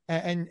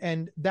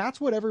 And that's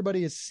what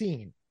everybody is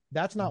seeing.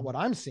 That's not what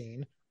I'm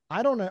seeing.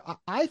 I don't know.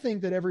 I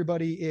think that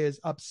everybody is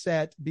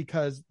upset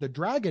because the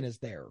dragon is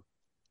there.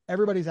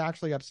 Everybody's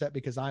actually upset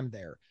because I'm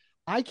there.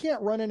 I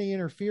can't run any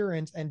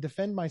interference and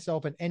defend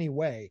myself in any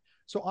way.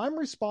 So I'm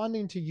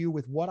responding to you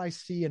with what I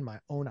see in my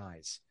own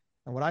eyes.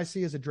 And what I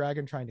see is a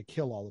dragon trying to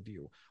kill all of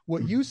you.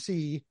 What you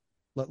see,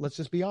 let's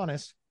just be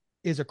honest,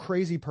 is a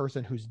crazy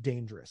person who's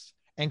dangerous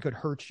and could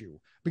hurt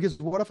you. Because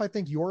what if I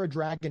think you're a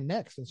dragon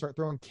next and start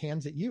throwing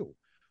cans at you?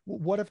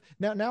 What if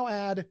now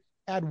add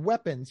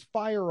weapons,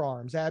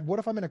 firearms, what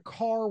if I'm in a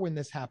car when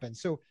this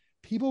happens? So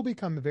people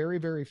become very,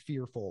 very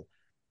fearful.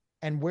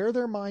 And where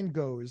their mind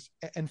goes,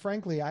 and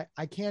frankly,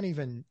 I can't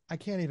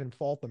even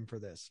fault them for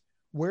this.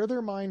 Where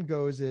their mind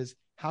goes is,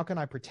 how can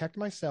I protect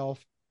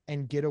myself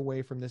and get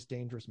away from this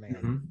dangerous man?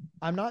 Mm-hmm.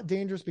 I'm not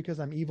dangerous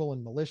because I'm evil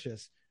and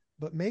malicious,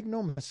 but make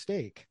no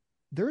mistake,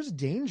 there's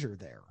danger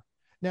there.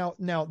 Now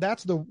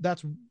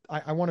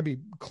I want to be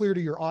clear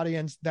to your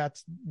audience.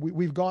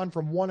 We've gone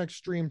from one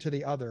extreme to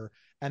the other,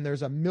 and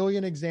there's a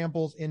million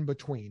examples in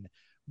between.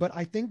 But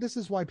I think this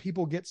is why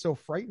people get so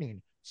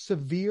frightening.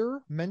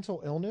 Severe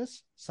mental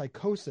illness,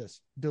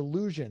 psychosis,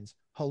 delusions,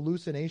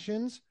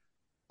 hallucinations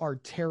are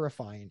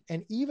terrifying.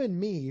 And even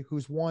me,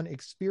 who's one,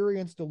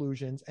 experienced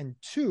delusions, and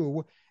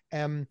two,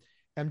 am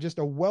just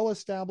a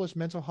well-established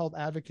mental health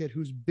advocate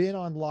who's been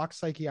on locked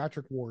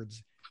psychiatric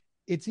wards,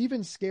 it's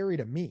even scary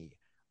to me.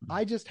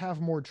 I just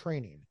have more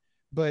training.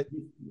 But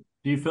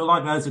do you feel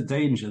like there's a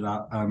danger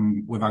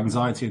that with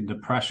anxiety and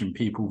depression,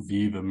 people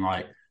view them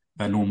like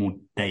their normal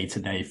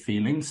day-to-day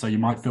feelings? So you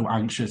might feel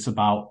anxious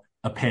about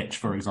a pitch,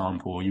 for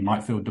example, or you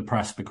might feel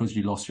depressed because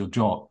you lost your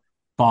job,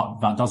 but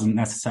that doesn't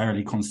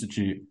necessarily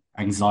constitute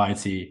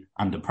anxiety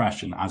and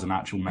depression as an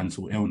actual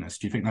mental illness.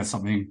 Do you think there's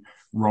something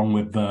wrong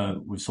with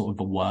sort of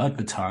the word,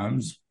 the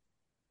terms?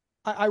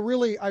 I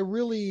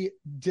really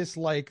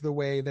dislike the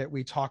way that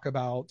we talk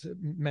about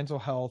mental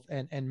health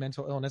and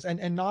mental illness,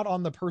 and not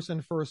on the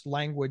person first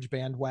language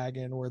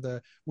bandwagon or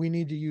we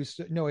need to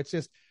use. No, it's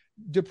just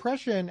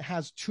depression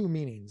has two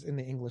meanings in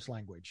the English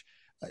language.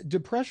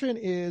 Depression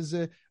is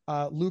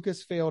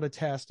Lucas failed a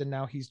test and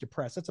now he's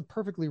depressed. That's a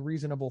perfectly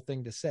reasonable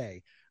thing to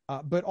say.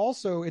 But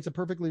also, it's a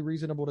perfectly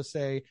reasonable to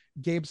say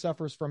Gabe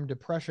suffers from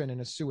depression and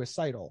is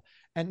suicidal.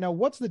 And now,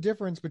 what's the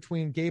difference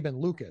between Gabe and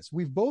Lucas?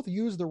 We've both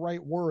used the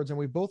right words and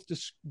we've both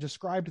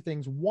described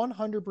things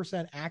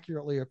 100%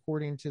 accurately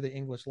according to the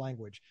English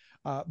language.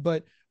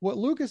 But what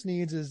Lucas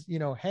needs is,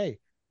 hey,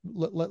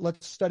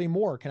 let's study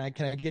more. Can I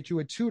get you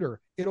a tutor?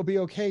 It'll be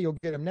okay. You'll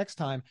get him next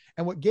time.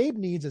 And what Gabe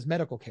needs is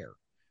medical care,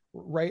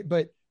 right?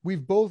 But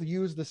we've both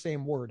used the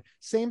same word.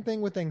 Same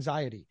thing with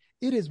anxiety.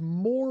 It is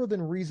more than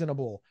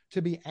reasonable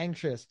to be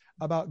anxious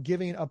about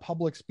giving a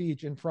public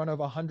speech in front of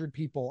 100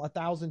 people,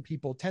 1,000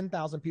 people,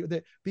 10,000 people,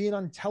 that being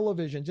on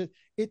television,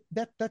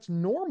 that's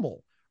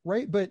normal,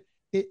 right? But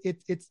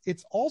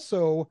it's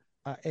also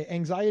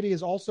anxiety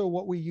is also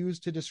what we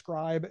use to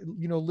describe,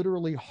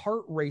 literally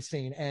heart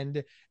racing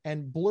and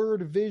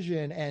blurred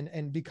vision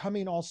and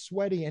becoming all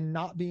sweaty and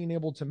not being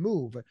able to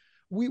move.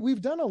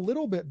 We've done a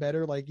little bit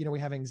better. Like, we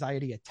have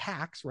anxiety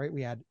attacks, right?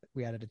 We had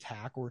an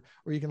attack, or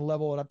you can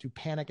level it up to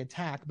panic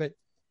attack. But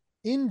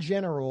in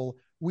general,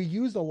 we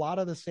used a lot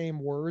of the same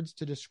words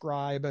to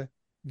describe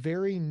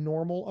very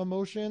normal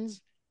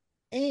emotions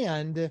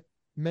and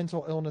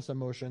mental illness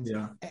emotions.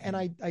 Yeah. And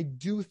I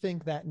do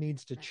think that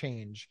needs to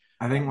change.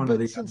 I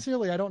think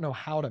sincerely, I don't know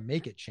how to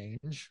make it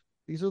change.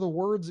 These are the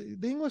words.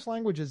 The English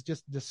language is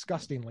just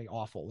disgustingly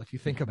awful if you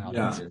think about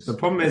it. The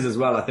problem is, as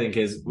well, I think,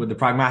 is with the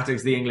pragmatics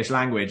of the English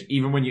language,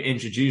 even when you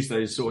introduce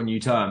those sort of new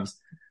terms,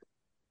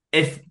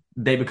 if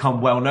they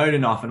become well known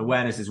enough and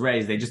awareness is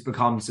raised, they just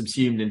become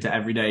subsumed into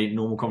everyday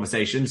normal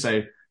conversation.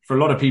 So for a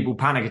lot of people,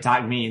 panic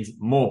attack means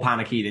more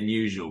panicky than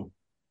usual.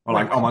 Or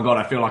like, oh my God,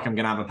 I feel like I'm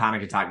going to have a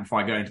panic attack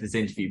before I go into this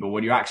interview. But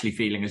what you're actually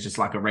feeling is just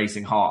like a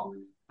racing heart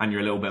and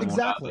you're a little bit more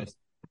nervous.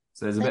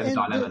 So there's a bit of a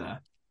dilemma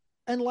there.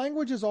 And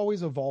language is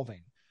always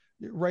evolving,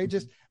 right?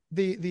 Just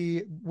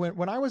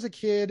when I was a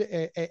kid,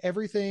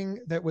 everything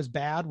that was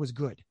bad was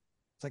good.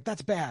 It's like,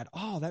 that's bad.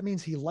 Oh, that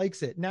means he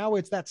likes it. Now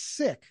that's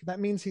sick. That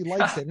means he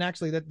likes it. And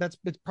actually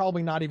it's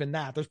probably not even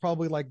that. There's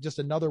probably like just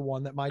another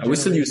one that we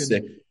still use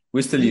sick.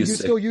 We still use sick.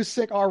 You still use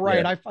sick. All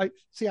right.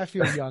 Yeah. I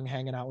feel young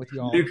hanging out with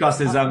y'all. Lucas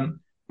is,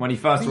 when he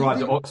first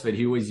arrived at Oxford,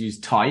 he always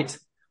used tight.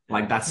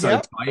 Like, that's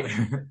so tight.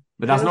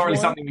 But that's not really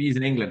something we use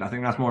in England. I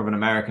think that's more of an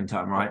American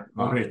term, right?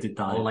 Or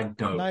like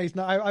dope. Nice.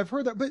 No, I've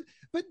heard that,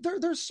 but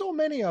there's so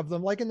many of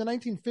them. Like in the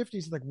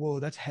 1950s, like, whoa,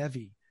 that's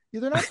heavy.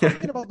 They're not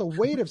talking about the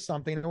weight of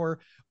something, or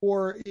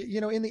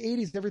in the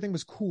 80s, everything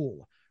was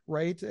cool,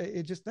 right?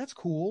 That's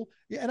cool.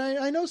 And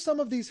I know some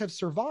of these have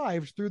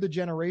survived through the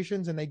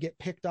generations and they get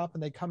picked up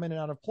and they come in and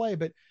out of play.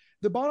 But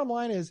the bottom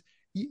line is,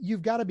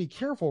 you've got to be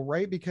careful,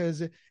 right?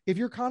 Because if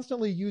you're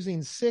constantly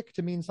using sick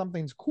to mean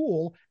something's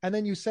cool, and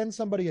then you send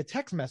somebody a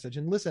text message,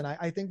 and listen,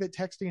 I think that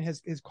texting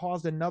has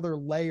caused another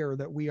layer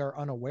that we are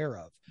unaware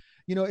of.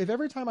 If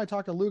every time I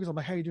talk to Lucas, I'm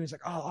like, how you doing? He's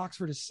like, oh,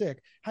 Oxford is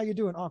sick. How you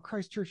doing? Oh,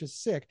 Christchurch is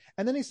sick.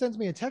 And then he sends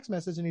me a text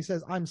message and he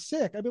says, I'm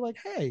sick. I'd be like,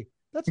 hey,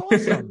 that's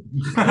awesome.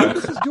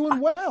 Lucas is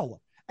doing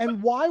well.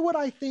 And why would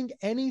I think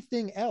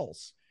anything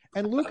else?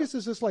 And Lucas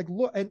is just like,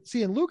 look, and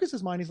see, in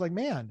Lucas's mind, he's like,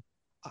 man,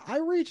 I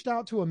reached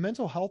out to a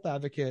mental health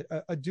advocate,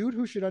 a dude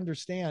who should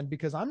understand,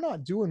 because I'm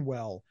not doing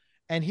well.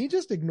 And he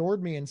just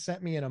ignored me and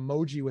sent me an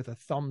emoji with a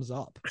thumbs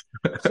up.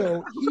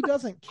 So he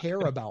doesn't care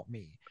about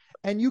me.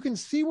 And you can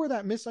see where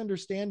that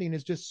misunderstanding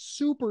is just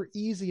super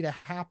easy to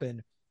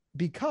happen,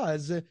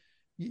 because,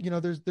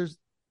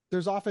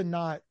 there's often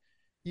not,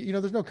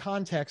 there's no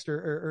context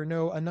or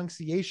no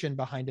enunciation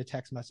behind a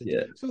text message.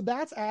 Yeah. So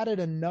that's added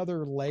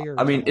another layer.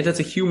 I mean, it has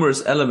a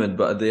humorous element,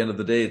 but at the end of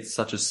the day, it's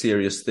such a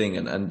serious thing.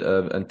 And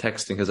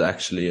texting has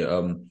actually,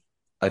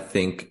 I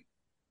think,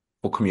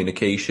 for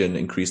communication,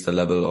 increased the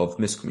level of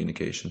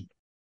miscommunication.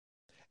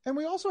 And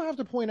we also have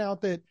to point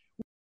out that,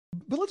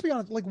 but let's be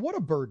honest, like, what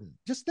a burden.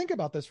 Just think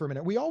about this for a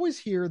minute. We always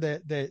hear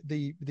that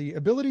the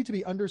ability to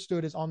be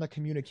understood is on the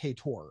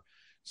communicator.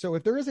 So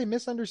if there is a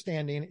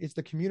misunderstanding, it's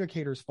the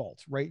communicator's fault,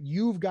 right?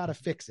 You've got to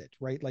fix it,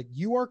 right? Like,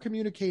 you are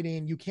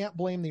communicating. You can't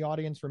blame the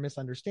audience for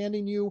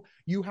misunderstanding you.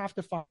 You have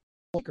to find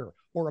a speaker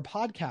or a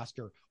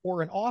podcaster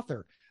or an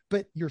author,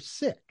 but you're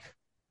sick.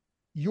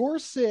 You're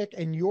sick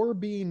and you're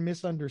being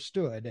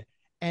misunderstood.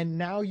 And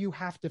now you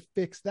have to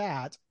fix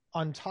that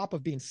on top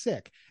of being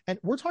sick. And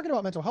we're talking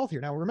about mental health here.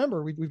 Now,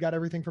 remember, we've got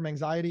everything from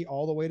anxiety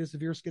all the way to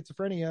severe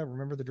schizophrenia.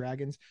 Remember the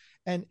dragons.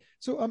 And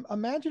so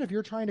imagine if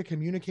you're trying to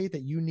communicate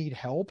that you need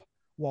help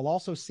while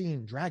also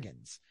seeing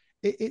dragons.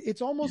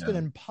 It's almost an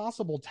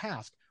impossible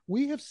task.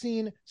 You have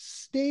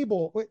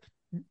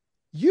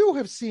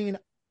seen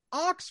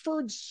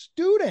Oxford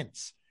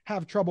students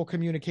have trouble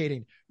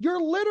communicating. You're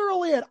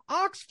literally at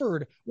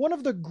Oxford, one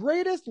of the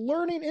greatest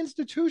learning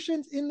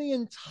institutions in the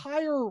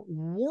entire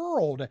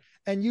world,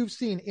 and you've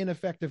seen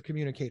ineffective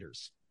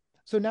communicators.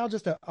 So now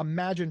just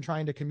imagine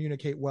trying to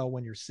communicate well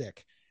when you're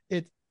sick.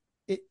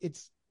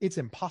 It's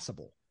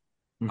impossible.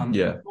 You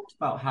talked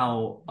about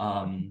how,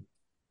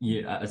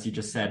 as you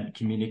just said,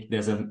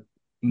 there's a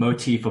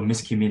motif of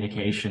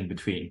miscommunication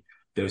between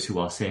those who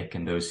are sick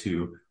and those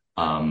who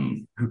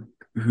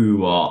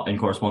who are in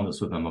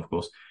correspondence with them, of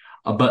course.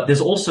 But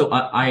there's also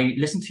I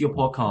listened to your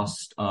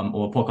podcast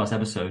or podcast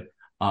episode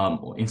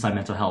Inside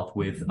Mental Health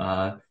with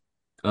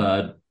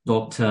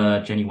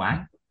Dr. Jenny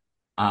Wang.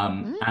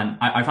 And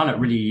I found it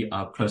really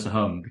close to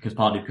home because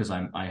partly because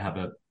I have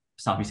a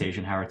Southeast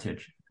Asian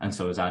heritage, and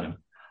so is Adam.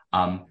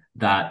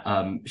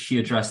 That she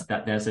addressed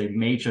that there's a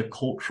major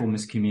cultural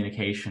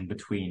miscommunication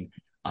between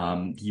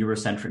the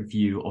Eurocentric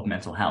view of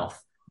mental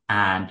health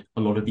and a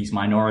lot of these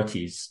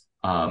minorities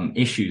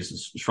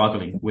issues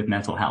struggling with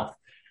mental health.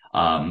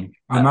 And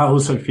that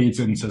also feeds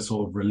into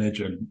sort of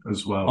religion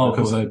as well,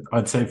 because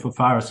I'd say for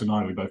Faris and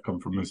I, we both come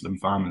from Muslim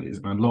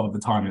families, and a lot of the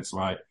time it's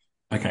like,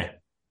 okay,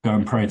 go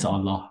and pray to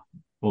Allah,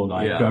 or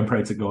like go and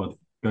pray to God,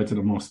 go to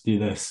the mosque, do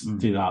this,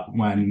 do that,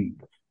 when,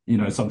 you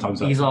know, sometimes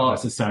that's not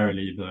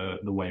necessarily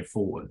the way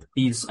forward.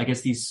 I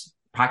guess these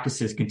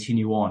practices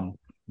continue on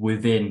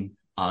within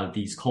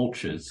these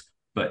cultures,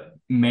 but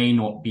may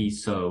not be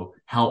so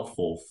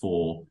helpful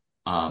for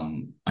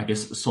I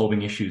guess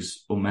solving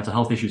issues or mental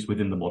health issues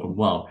within the modern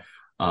world.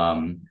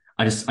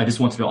 I just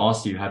wanted to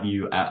ask you, have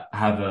you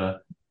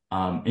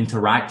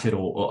interacted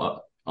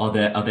or are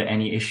there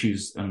any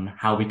issues and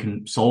how we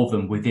can solve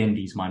them within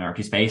these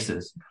minority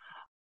spaces?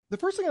 The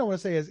first thing I want to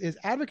say is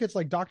advocates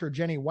like Dr.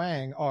 Jenny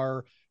Wang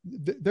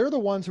they're the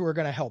ones who are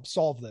going to help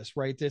solve this,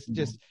 right?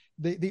 Just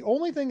the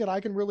only thing that I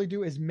can really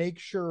do is make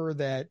sure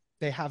that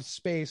they have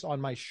space on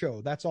my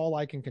show. That's all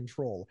I can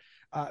control.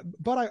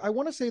 But I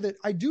want to say that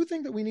I do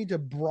think that we need to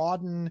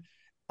broaden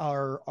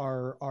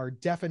our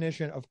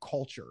definition of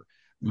culture.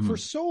 For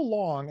so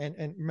long,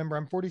 and remember,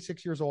 I'm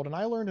 46 years old, and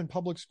I learned in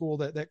public school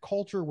that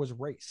culture was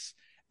race.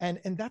 And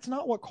that's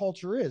not what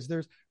culture is.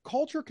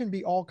 Culture can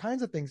be all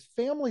kinds of things.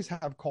 Families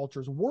have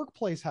cultures,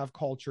 workplace have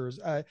cultures.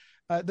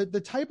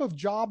 The type of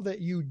job that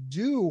you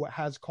do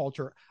has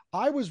culture.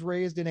 I was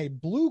raised in a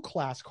blue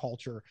class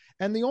culture.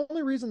 And the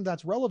only reason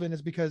that's relevant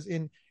is because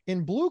in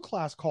blue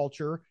class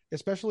culture,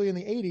 especially in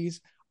the 80s,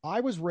 I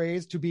was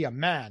raised to be a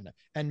man,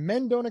 and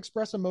men don't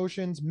express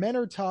emotions. Men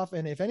are tough.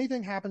 And if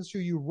anything happens to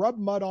you, rub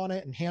mud on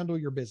it and handle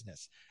your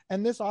business.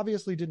 And this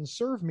obviously didn't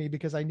serve me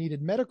because I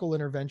needed medical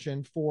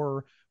intervention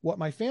for what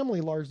my family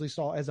largely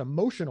saw as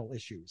emotional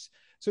issues.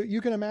 So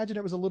you can imagine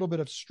it was a little bit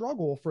of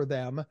struggle for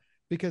them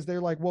because they're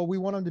like, well, we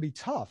want them to be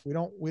tough. We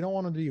don't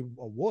want them to be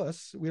a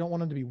wuss. We don't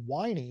want them to be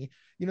whiny.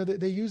 You know,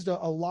 they used a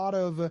lot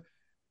of,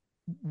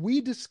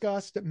 we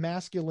discussed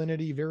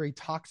masculinity very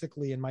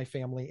toxically in my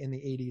family in the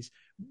 80s,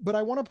 but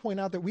I want to point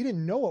out that we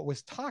didn't know it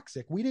was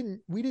toxic. They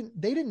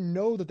didn't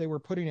know that they were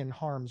putting in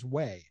harm's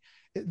way.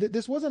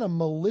 This wasn't a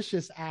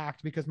malicious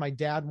act because my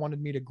dad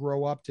wanted me to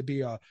grow up to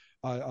be an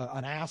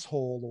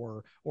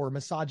asshole or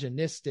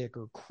misogynistic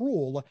or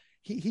cruel.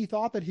 He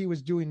thought that he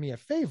was doing me a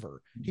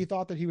favor. He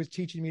thought that he was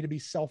teaching me to be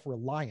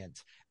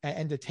self-reliant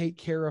and to take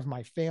care of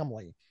my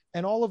family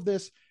and all of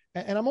this.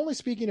 And I'm only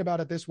speaking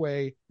about it this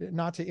way,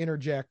 not to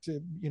interject,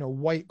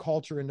 white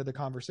culture into the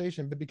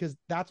conversation, but because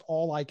that's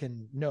all I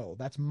can know.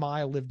 That's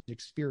my lived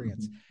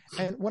experience.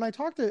 And when I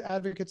talk to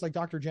advocates like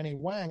Dr. Jenny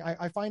Wang,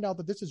 I find out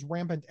that this is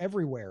rampant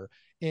everywhere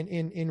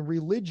in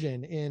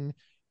religion, in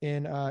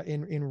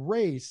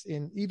race,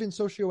 in even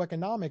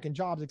socioeconomic and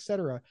jobs,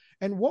 etc.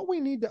 And what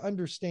we need to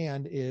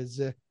understand is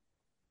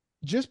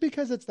just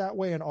because it's that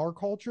way in our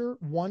culture,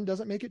 one,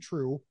 doesn't make it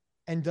true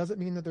and doesn't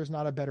mean that there's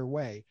not a better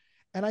way.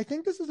 And I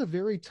think this is a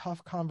very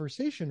tough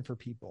conversation for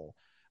people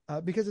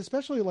because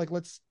especially like,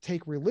 let's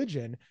take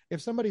religion.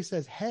 If somebody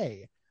says,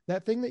 hey,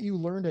 that thing that you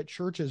learned at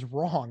church is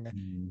wrong,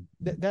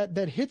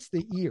 that hits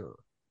the ear.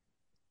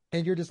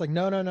 And you're just like,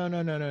 no.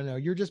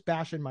 You're just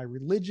bashing my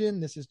religion.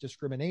 This is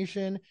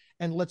discrimination.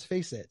 And let's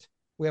face it,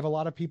 we have a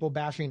lot of people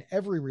bashing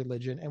every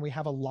religion and we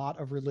have a lot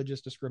of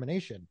religious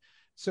discrimination.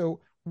 So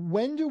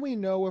when do we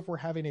know if we're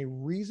having a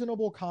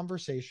reasonable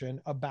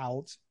conversation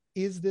about,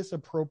 is this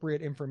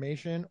appropriate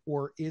information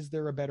or is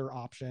there a better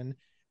option?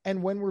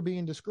 And when we're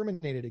being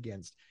discriminated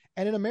against.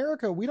 And in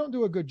America, we don't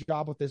do a good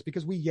job with this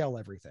because we yell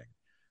everything,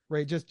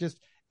 right?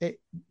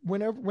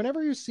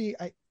 Whenever you see,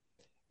 I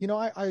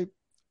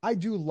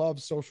do love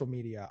social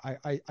media.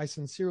 I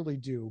sincerely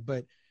do,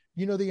 but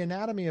the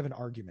anatomy of an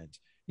argument,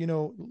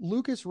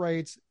 Lucas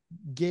writes,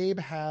 Gabe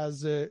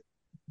has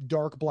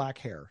dark black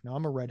hair. Now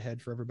I'm a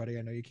redhead for everybody.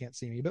 I know you can't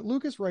see me, but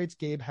Lucas writes,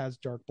 Gabe has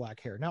dark black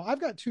hair. Now I've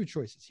got two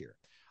choices here.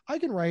 I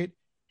can write,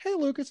 hey,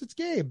 Lucas, it's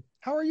Gabe.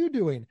 How are you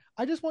doing?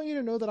 I just want you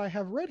to know that I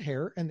have red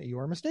hair and that you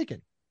are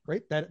mistaken,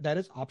 right? That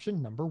is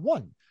option number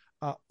one.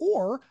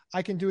 Or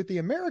I can do it the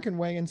American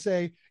way and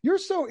say, you're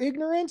so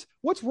ignorant.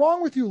 What's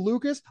wrong with you,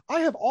 Lucas? I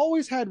have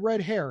always had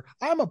red hair.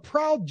 I'm a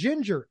proud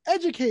ginger.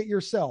 Educate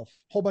yourself.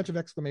 Whole bunch of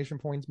exclamation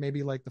points,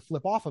 maybe like the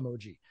flip off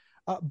emoji.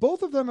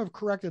 Both of them have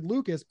corrected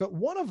Lucas, but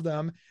one of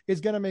them is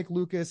going to make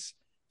Lucas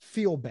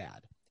feel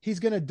bad. He's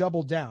going to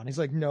double down. He's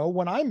like, no,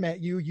 when I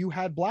met you, you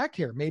had black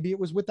hair. Maybe it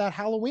was with that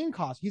Halloween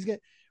costume.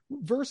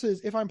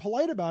 Versus if I'm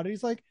polite about it,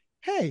 he's like,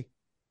 hey,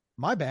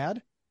 my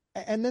bad.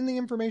 And then the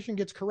information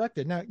gets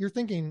corrected. Now you're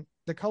thinking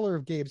the color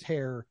of Gabe's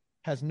hair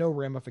has no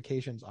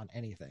ramifications on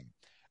anything.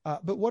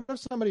 But what if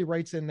somebody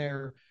writes in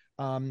there,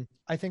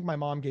 I think my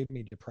mom gave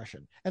me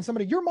depression. And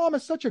somebody, your mom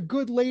is such a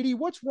good lady.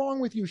 What's wrong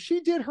with you? She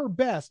did her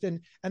best.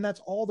 And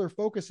that's all they're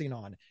focusing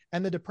on.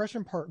 And the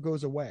depression part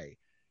goes away.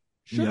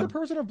 Should Yeah. the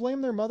person have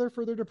blamed their mother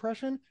for their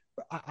depression?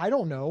 I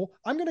don't know.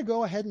 I'm going to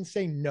go ahead and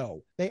say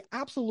no. They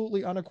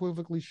absolutely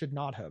unequivocally should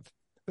not have.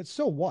 But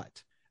so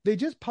what? They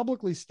just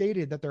publicly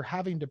stated that they're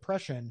having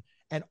depression,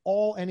 and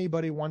all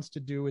anybody wants to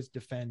do is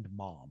defend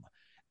mom.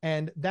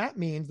 And that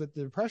means that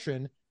the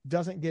depression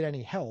doesn't get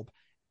any help.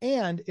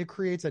 And it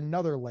creates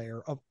another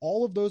layer of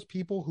all of those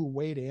people who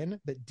weighed in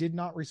that did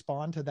not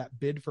respond to that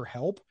bid for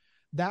help.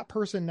 That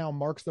person now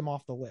marks them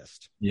off the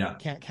list. Yeah.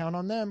 Can't count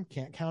on them,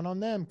 can't count on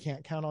them,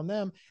 can't count on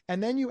them.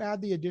 And then you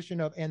add the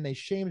addition of, and they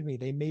shamed me,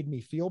 they made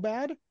me feel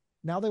bad.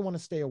 Now they want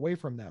to stay away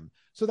from them.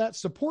 So that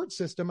support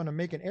system, and I'm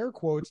making air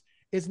quotes,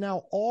 is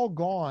now all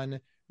gone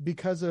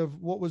because of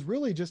what was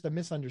really just a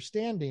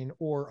misunderstanding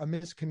or a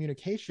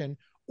miscommunication,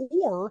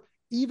 or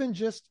even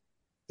just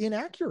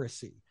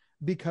inaccuracy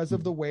because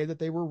of the way that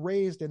they were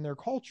raised in their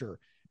culture.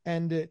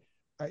 And,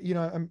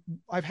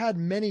 I've had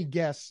many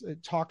guests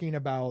talking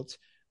about,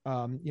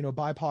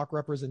 BIPOC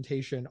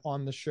representation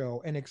on the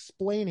show and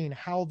explaining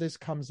how this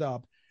comes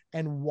up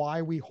and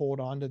why we hold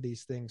on to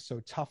these things so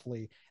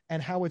toughly,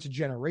 and how it's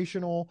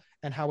generational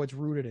and how it's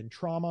rooted in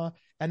trauma.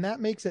 And that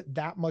makes it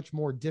that much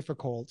more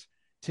difficult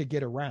to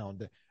get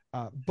around.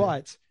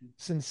 But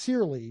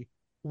sincerely,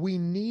 we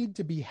need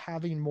to be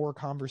having more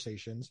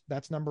conversations.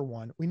 That's number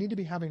one. We need to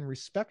be having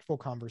respectful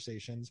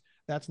conversations.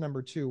 That's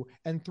number two.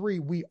 And three,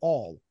 we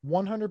all,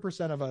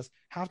 100% of us,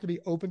 have to be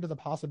open to the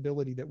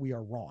possibility that we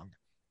are wrong.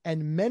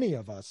 And many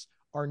of us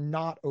are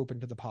not open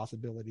to the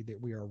possibility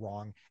that we are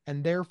wrong.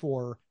 And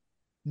therefore,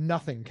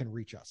 nothing can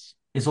reach us.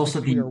 It's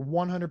also we are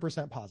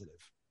 100% positive.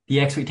 The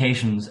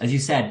expectations, as you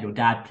said, your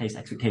dad placed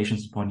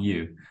expectations upon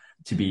you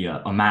to be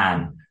a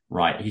man,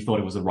 right? He thought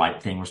it was the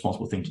right thing,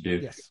 responsible thing to do.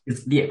 Yes.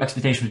 The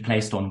expectation was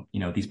placed on,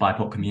 these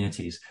BIPOC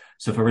communities.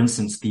 So for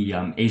instance,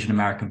 the Asian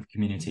American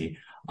community,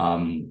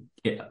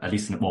 at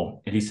least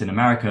in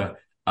America,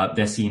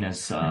 they're seen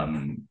as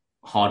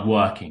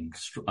hardworking,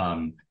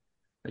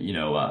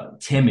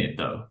 timid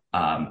though,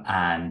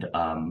 and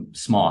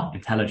smart,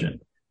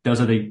 intelligent.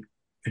 Those are the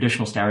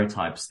traditional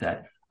stereotypes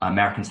that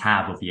Americans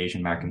have of the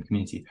Asian American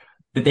community.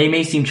 That they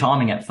may seem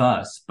charming at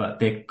first, but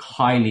they're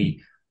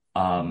highly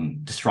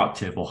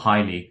destructive or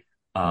highly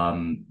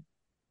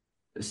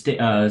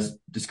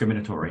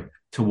discriminatory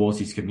towards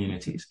these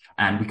communities.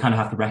 And we kind of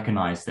have to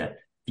recognize that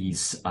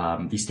these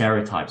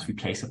stereotypes we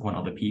place upon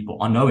other people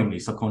unknowingly,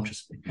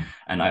 subconsciously.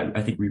 And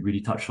I think we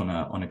really touched on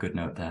a good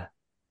note there.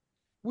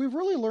 We've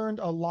really learned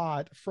a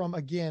lot from,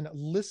 again,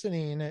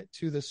 listening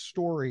to the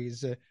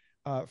stories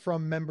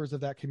from members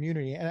of that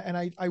community.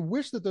 And I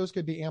wish that those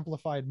could be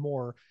amplified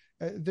more.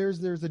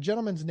 There's a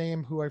gentleman's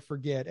name who I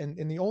forget.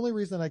 And the only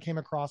reason I came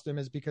across him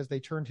is because they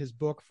turned his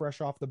book,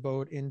 Fresh Off the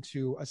Boat,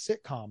 into a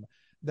sitcom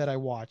that I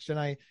watched. And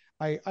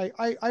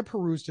I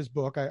perused his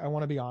book. I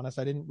want to be honest.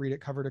 I didn't read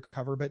it cover to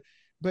cover,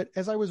 but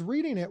as I was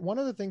reading it, one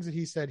of the things that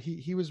he said,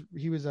 he was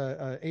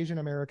a Asian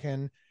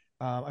American,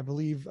 I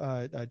believe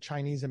a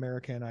Chinese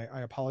American.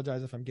 I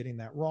apologize if I'm getting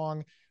that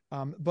wrong.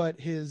 But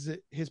his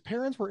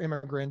parents were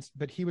immigrants,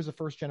 but he was a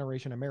first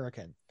generation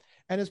American,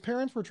 and his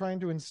parents were trying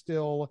to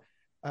instill.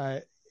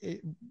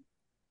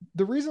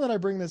 The reason that I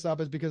bring this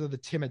up is because of the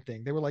timid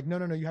thing. They were like, no,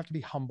 you have to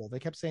be humble. They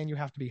kept saying you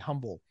have to be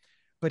humble,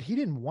 but he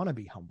didn't want to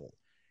be humble.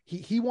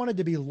 He wanted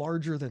to be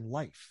larger than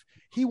life.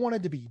 He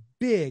wanted to be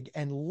big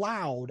and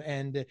loud.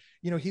 And,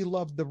 he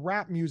loved the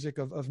rap music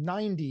of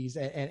 90s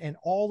and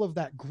all of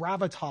that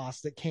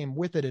gravitas that came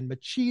with it and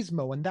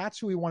machismo. And that's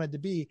who he wanted to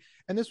be.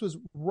 And this was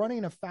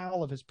running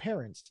afoul of his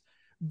parents,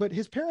 but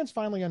his parents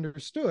finally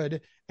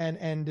understood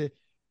and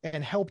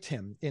helped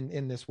him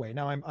in this way.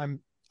 Now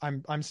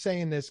I'm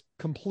saying this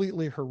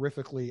completely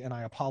horrifically, and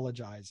I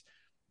apologize,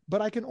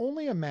 but I can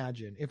only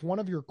imagine if one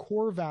of your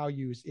core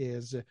values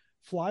is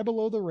fly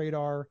below the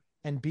radar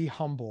and be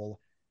humble,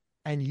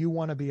 and you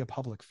want to be a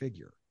public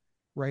figure,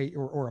 right?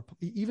 Or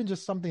even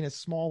just something as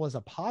small as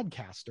a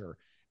podcaster,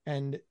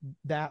 and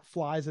that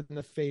flies in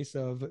the face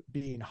of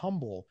being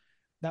humble,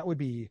 that would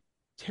be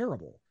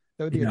terrible.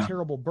 That would be a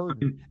terrible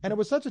burden. And it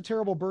was such a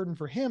terrible burden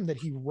for him that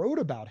he wrote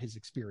about his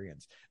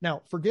experience.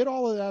 Now, forget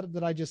all of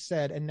that I just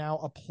said, and now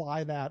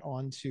apply that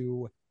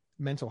onto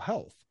mental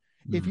health.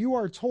 If you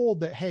are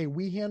told that, hey,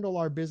 we handle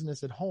our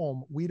business at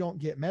home, we don't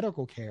get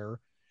medical care,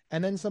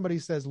 and then somebody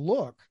says,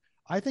 look,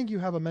 I think you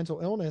have a mental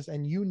illness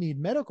and you need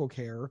medical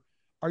care,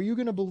 are you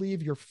going to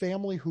believe your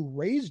family who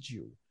raised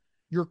you,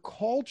 your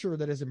culture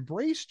that has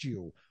embraced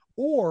you,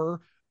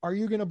 or are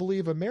you going to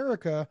believe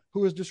America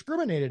who has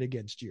discriminated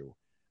against you?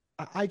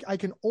 I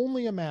can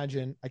only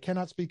imagine, I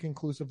cannot speak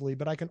conclusively,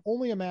 but I can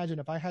only imagine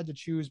if I had to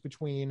choose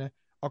between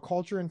a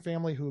culture and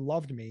family who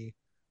loved me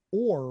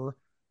or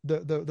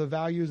the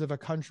values of a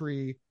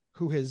country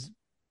who has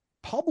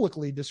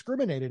publicly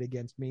discriminated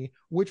against me,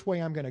 which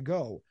way I'm going to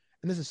go.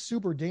 And this is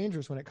super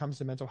dangerous when it comes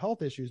to mental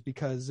health issues,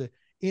 because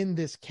in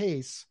this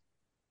case,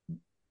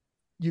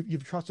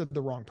 you've trusted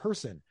the wrong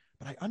person.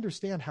 But I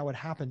understand how it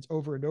happens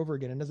over and over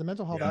again. And as a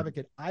mental health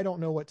advocate, I don't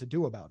know what to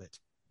do about it.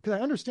 because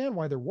I understand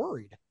why they're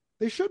worried.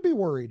 They should be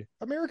worried.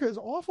 America is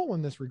awful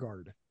in this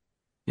regard.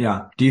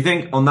 Yeah. Do you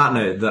think, on that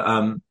note,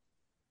 that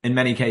in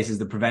many cases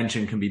the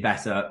prevention can be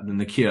better than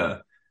the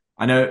cure?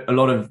 I know a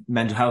lot of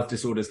mental health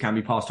disorders can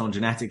be passed on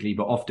genetically,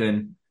 but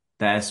often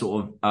they're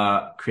sort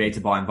of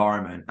created by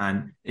environment.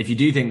 And if you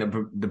do think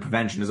that the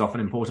prevention is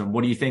often important,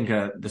 what do you think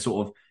are the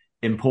sort of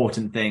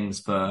important things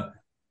for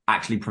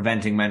actually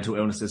preventing mental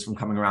illnesses from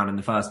coming around in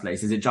the first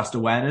place? Is it just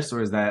awareness,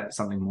 or is there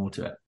something more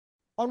to it?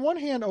 On one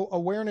hand,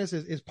 awareness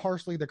is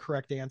partially the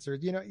correct answer.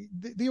 You know,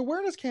 the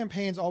awareness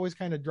campaigns always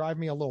kind of drive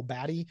me a little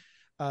batty,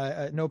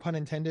 no pun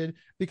intended,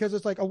 because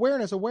it's like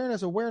awareness,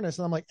 awareness, awareness,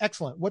 and I'm like,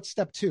 excellent. What's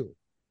step two?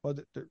 Well,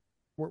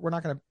 we're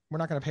not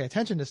gonna pay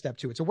attention to step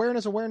two. It's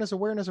awareness, awareness,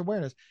 awareness,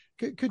 awareness.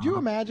 Could you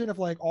imagine if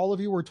like all of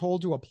you were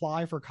told to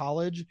apply for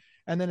college,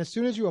 and then as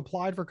soon as you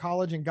applied for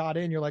college and got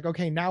in, you're like,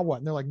 okay, now what?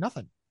 And they're like,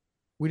 nothing.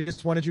 We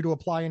just wanted you to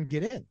apply and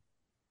get in.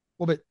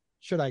 Well, but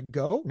should I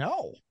go?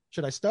 No.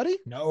 Should I study?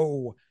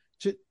 No.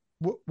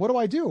 What do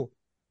I do?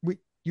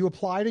 You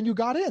applied and you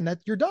got in. That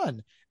you're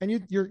done.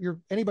 And you're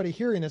anybody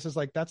hearing this is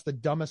like, that's the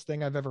dumbest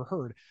thing I've ever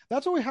heard.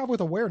 That's what we have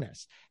with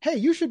awareness. Hey,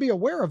 you should be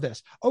aware of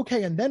this.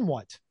 Okay, and then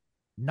what?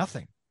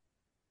 Nothing.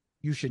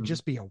 You should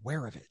just be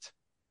aware of it.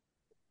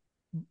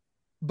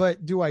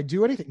 But do I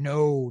do anything?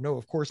 No,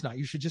 of course not.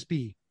 You should just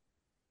be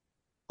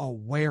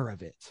aware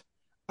of it.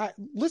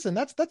 Listen,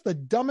 that's the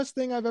dumbest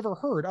thing I've ever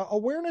heard.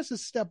 Awareness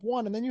is step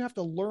one, and then you have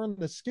to learn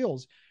the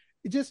skills.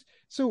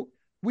 So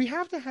we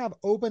have to have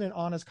open and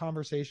honest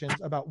conversations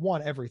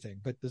about everything,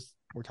 but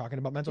we're talking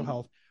about mental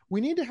health. We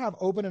need to have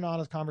open and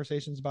honest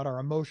conversations about our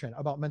emotion,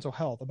 about mental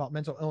health, about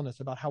mental illness,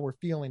 about how we're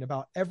feeling,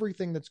 about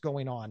everything that's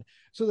going on,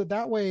 so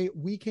that way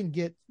we can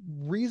get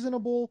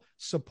reasonable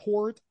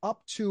support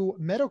up to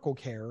medical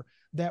care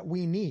that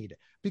we need,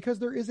 because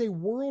there is a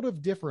world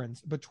of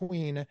difference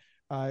between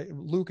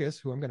Lucas,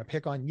 who I'm going to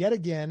pick on yet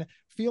again,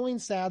 feeling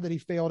sad that he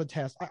failed a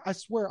test. I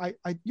swear,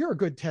 you're a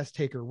good test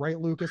taker, right,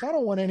 Lucas? I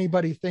don't want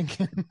anybody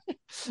thinking.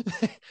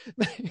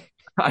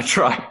 I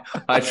try.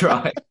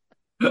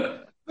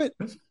 But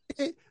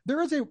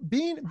there is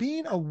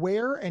being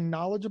aware and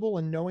knowledgeable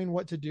and knowing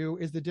what to do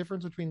is the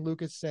difference between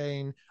Lucas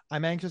saying,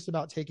 I'm anxious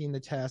about taking the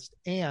test,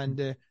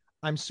 and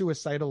I'm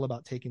suicidal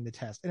about taking the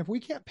test. And if we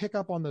can't pick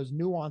up on those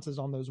nuances,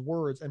 on those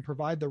words, and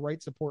provide the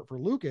right support for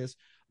Lucas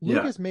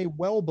may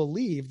well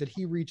believe that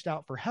he reached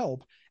out for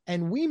help,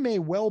 and we may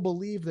well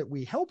believe that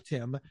we helped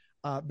him,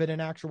 but in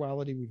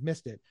actuality, we've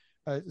missed it.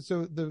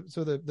 So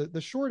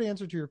the short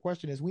answer to your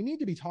question is we need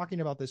to be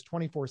talking about this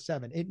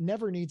 24/7. It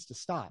never needs to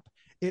stop.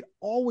 It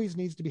always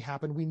needs to be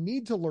happen. We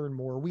need to learn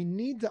more. We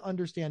need to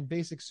understand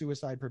basic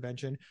suicide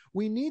prevention.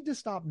 We need to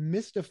stop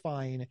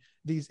mystifying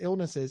these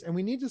illnesses, and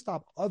we need to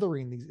stop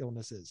othering these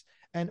illnesses.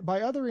 And by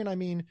othering, I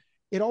mean,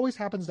 it always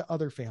happens to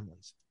other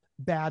families,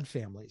 bad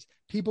families,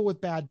 people with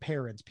bad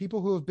parents,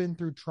 people who have been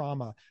through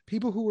trauma,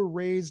 people who were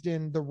raised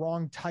in the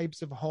wrong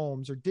types of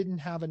homes, or didn't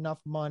have enough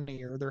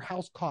money, or their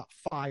house caught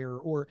fire,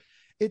 or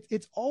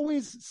it's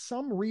always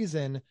some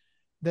reason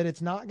that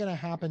it's not going to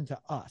happen to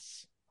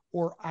us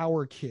or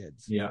our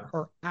kids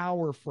or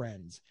our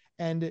friends.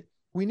 And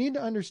we need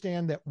to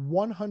understand that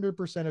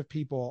 100% of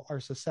people are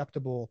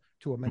susceptible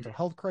to a mental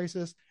health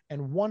crisis,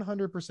 and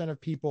 100% of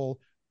people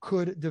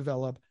could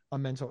develop a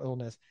mental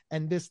illness.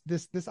 And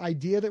this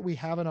idea that we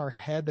have in our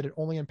head that it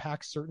only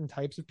impacts certain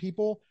types of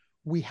people,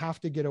 we have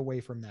to get away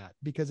from that,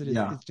 because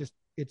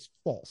it's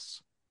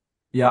false.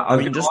 Yeah, I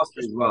was going to ask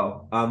you as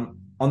well.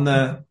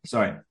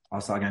 I'll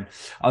start again.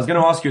 I was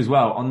going to ask you as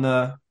well on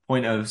the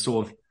point of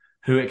sort of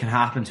who it can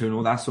happen to and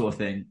all that sort of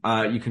thing.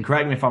 You can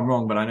correct me if I'm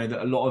wrong, but I know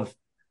that a lot of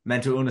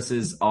mental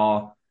illnesses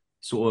are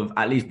sort of,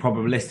 at least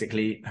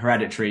probabilistically,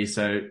 hereditary.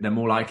 So they're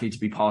more likely to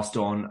be passed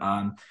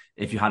on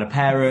if you had a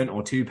parent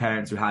or two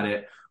parents who had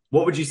it.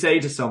 What would you say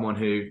to someone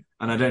who,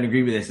 and I don't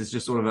agree with this, it's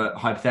just sort of a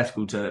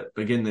hypothetical to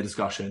begin the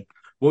discussion.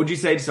 What would you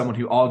say to someone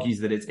who argues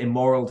that it's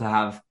immoral to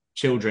have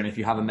children if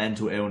you have a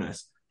mental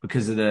illness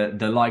because of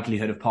the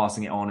likelihood of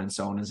passing it on and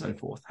so on and so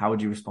forth? How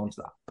would you respond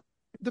to that?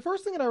 The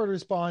first thing that I would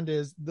respond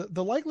is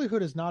the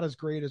likelihood is not as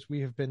great as we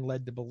have been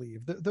led to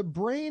believe. The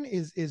brain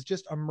is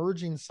just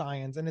emerging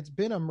science, and it's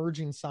been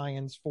emerging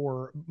science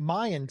for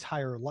my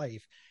entire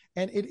life.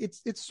 And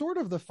it's sort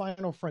of the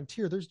final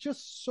frontier. There's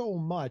just so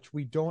much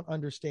we don't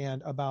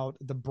understand about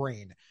the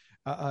brain,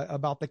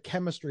 about the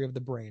chemistry of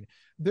the brain.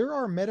 There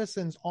are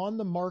medicines on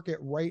the market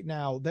right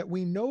now that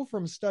we know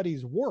from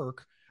studies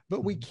work,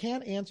 but we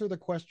can't answer the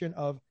question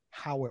of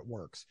how it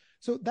works.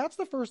 So that's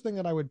the first thing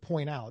that I would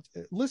point out.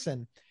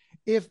 Listen,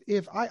 if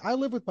I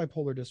live with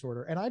bipolar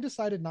disorder, and I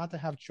decided not to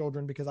have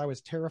children because I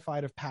was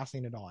terrified of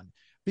passing it on,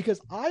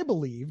 because I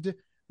believed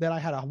that I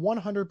had a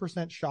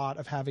 100% shot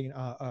of having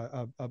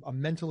a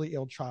mentally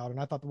ill child. And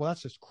I thought, well,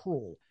 that's just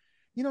cruel.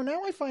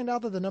 Now I find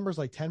out that the number's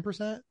like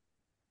 10%.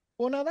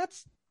 Well, now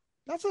that's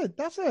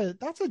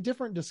a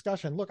different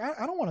discussion. Look,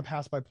 I don't want to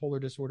pass bipolar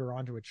disorder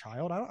onto a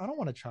child. I don't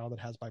want a child that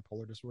has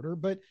bipolar disorder,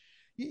 but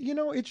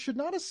it should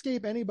not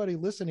escape anybody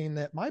listening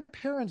that my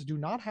parents do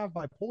not have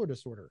bipolar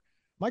disorder.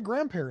 My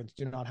grandparents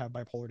do not have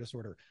bipolar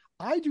disorder.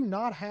 I do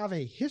not have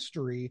a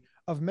history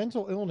of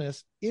mental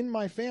illness in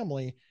my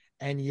family,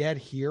 and yet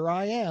here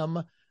I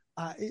am.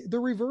 The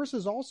reverse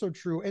is also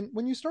true. And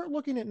when you start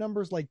looking at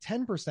numbers like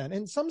 10%,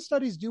 and some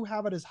studies do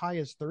have it as high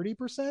as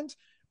 30%,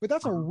 but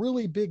that's a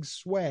really big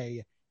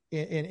sway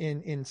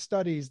in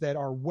studies that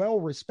are well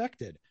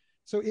respected.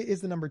 So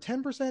is the number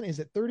 10%? Is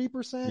it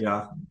 30%?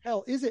 Yeah.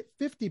 Hell, is it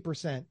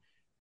 50%?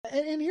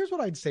 And here's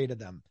what I'd say to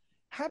them.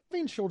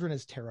 Having children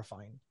is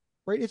terrifying,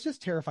 right? It's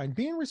just terrifying.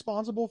 Being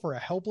responsible for a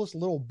helpless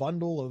little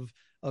bundle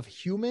of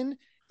human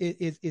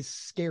is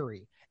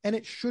scary, and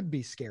it should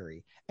be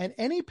scary. And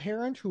any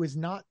parent who is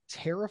not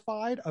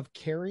terrified of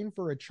caring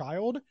for a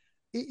child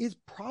is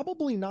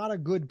probably not a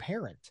good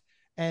parent.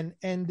 And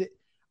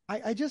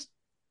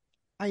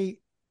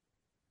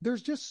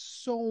there's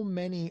just so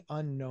many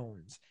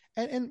unknowns.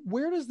 And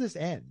where does this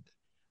end?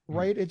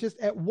 Right? It just,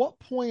 at what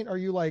point are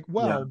you like,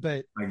 well,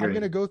 but I'm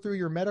going to go through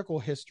your medical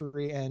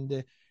history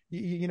and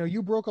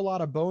you broke a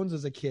lot of bones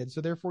as a kid,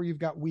 so therefore you've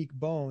got weak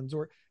bones,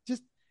 or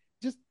just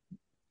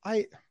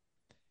I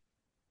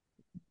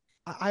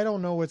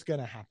don't know what's going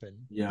to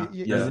happen.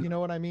 You know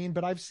what I mean?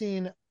 But I've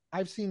seen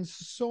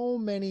so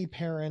many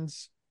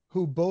parents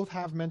who both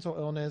have mental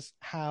illness,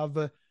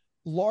 have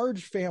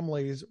large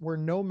families where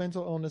no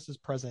mental illness is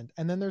present.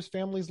 And then there's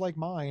families like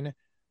mine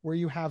where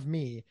you have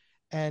me.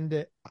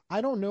 And I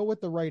don't know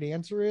what the right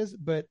answer is,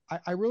 but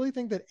I really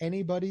think that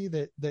anybody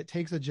that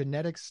takes a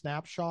genetic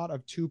snapshot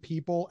of two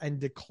people and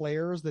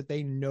declares that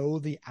they know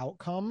the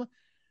outcome,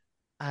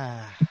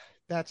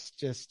 that's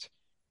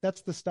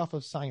the stuff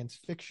of science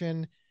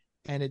fiction.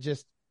 And it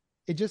just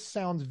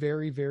sounds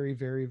very, very,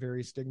 very,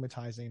 very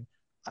stigmatizing.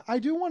 I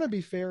do want to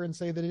be fair and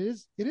say that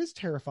it is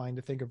terrifying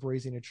to think of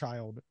raising a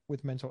child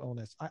with mental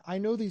illness. I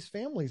know these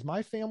families.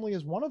 My family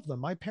is one of them.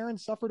 My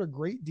parents suffered a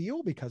great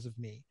deal because of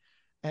me.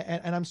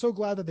 And I'm so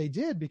glad that they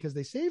did, because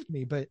they saved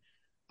me. But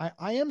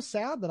I am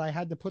sad that I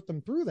had to put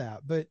them through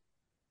that. But,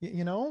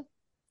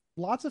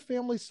 lots of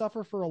families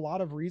suffer for a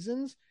lot of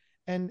reasons.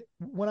 And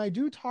when I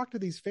do talk to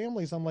these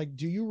families, I'm like,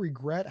 do you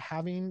regret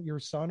having your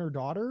son or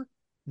daughter?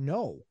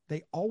 No,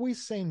 they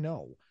always say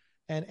no.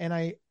 And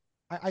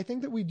I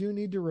think that we do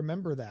need to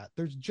remember that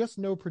there's just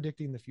no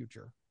predicting the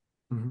future.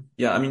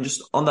 Yeah, I mean,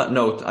 just on that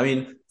note, I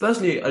mean,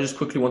 firstly, I just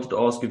quickly wanted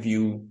to ask if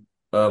you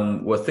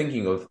were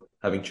thinking of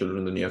having children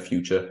in the near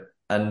future.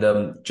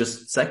 And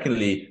just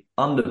secondly,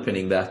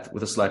 underpinning that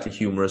with a slightly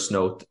humorous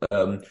note,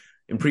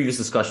 in previous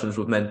discussions,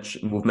 we've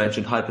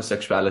mentioned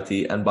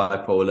hypersexuality and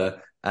bipolar,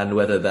 and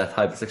whether that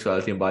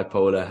hypersexuality and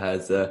bipolar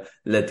has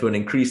led to an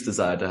increased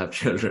desire to have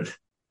children.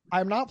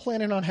 I'm not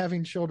planning on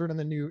having children in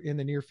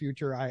the near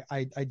future.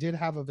 I did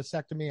have a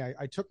vasectomy.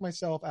 I took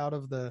myself out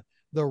of the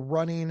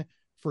running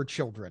for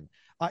children.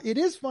 It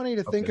is funny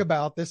to think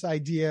about this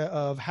idea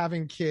of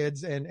having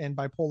kids and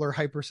bipolar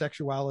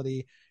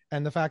hypersexuality,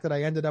 and the fact that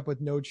I ended up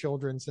with no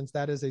children, since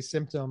that is a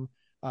symptom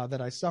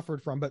that I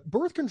suffered from. But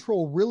birth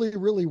control really,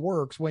 really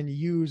works when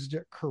used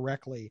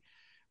correctly.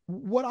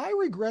 What I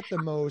regret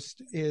the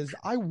most is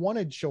I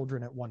wanted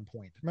children at one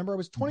point. Remember, I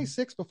was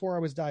 26 before I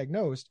was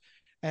diagnosed,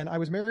 and I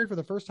was married for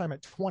the first time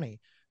at 20.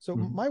 So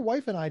my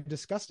wife and I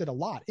discussed it a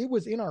lot. It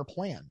was in our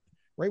plan,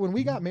 right? When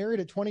we got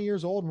married at 20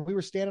 years old, when we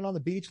were standing on the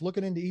beach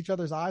looking into each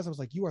other's eyes, I was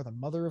like, you are the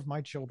mother of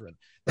my children.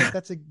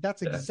 That's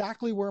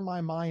exactly where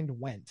my mind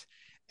went.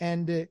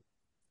 And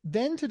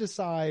then to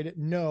decide,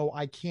 no,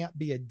 I can't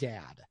be a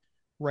dad,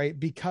 right?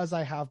 Because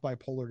I have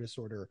bipolar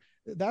disorder.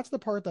 That's the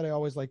part that I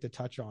always like to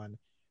touch on.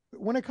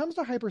 When it comes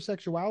to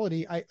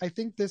hypersexuality, I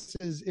think this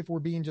is, if we're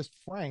being just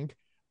frank,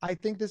 I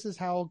think this is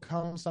how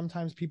come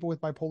sometimes people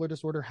with bipolar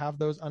disorder have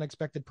those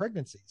unexpected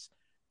pregnancies,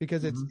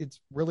 because it's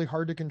really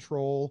hard to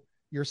control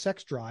your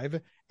sex drive,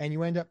 and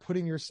you end up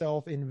putting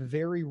yourself in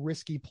very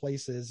risky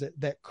places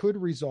that could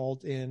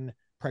result in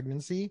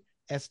pregnancy,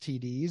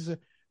 STDs,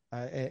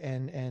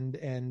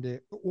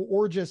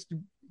 or just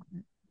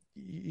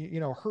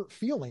hurt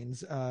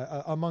feelings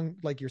among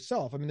like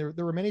yourself. I mean,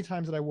 there were many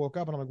times that I woke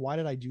up and I'm like, why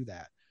did I do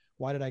that?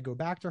 Why did I go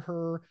back to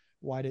her?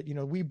 Why did,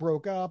 we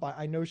broke up.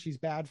 I know she's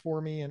bad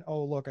for me. And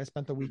oh, look, I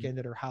spent the weekend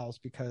at her house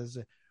because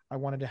I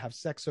wanted to have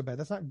sex so bad.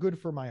 That's not good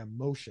for my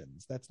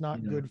emotions. That's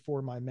not good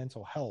for my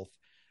mental health.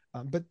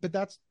 But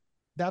that's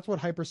what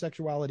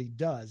hypersexuality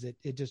does.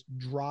 It just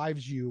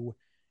drives you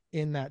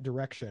in that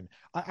direction.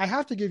 I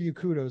have to give you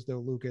kudos though,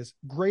 Lucas.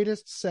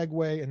 Greatest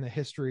segue in the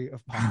history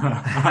of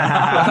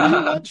podcasting.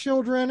 You want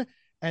children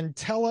and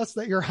tell us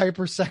that you're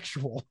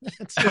hypersexual.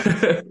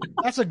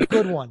 That's a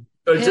good one.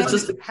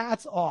 Just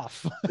hats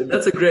off.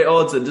 That's a great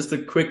answer. Just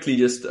to quickly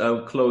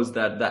close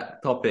that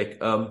topic.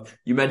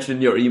 You mentioned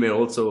in your email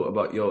also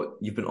about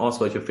you've been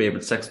asked about your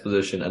favorite sex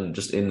position, and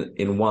just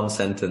in one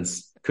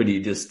sentence, could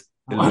you just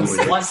one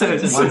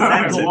sentence?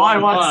 Why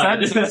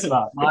one sentence?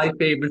 My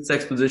favorite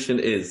sex position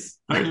is.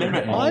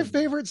 My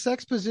favorite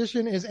sex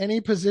position is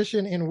any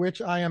position in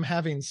which I am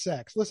having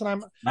sex. Listen,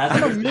 I'm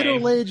a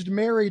middle-aged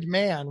married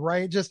man,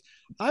 right?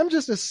 I'm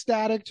just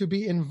ecstatic to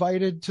be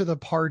invited to the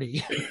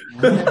party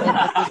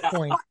at this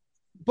point.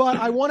 But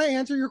I want to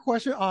answer your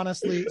question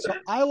honestly. So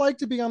I like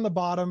to be on the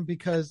bottom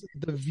because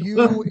the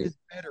view is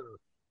better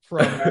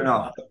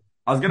from.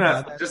 I was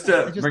gonna just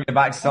to bring it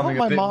back to I hope something.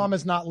 my mom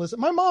is not listening.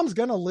 My mom's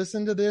gonna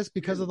listen to this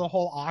because of the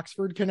whole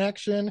Oxford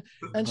connection,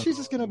 and she's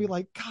just gonna be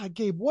like, "God,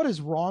 Gabe, what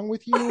is wrong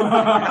with you?"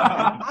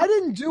 I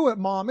didn't do it,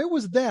 Mom. It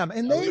was them,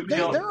 and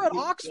they're at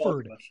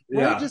Oxford, right?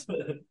 Yeah.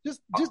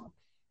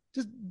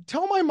 Just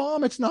tell my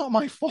mom it's not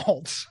my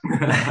fault.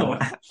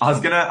 I was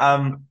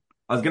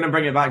gonna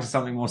bring it back to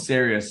something more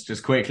serious,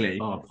 just quickly.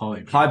 Oh,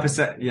 poly.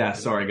 Yeah,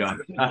 sorry, guys.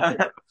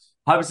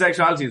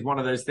 Hypersexuality is one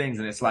of those things,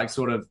 and it's like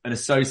sort of an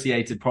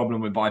associated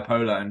problem with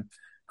bipolar. And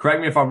correct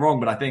me if I'm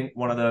wrong, but I think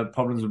one of the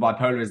problems with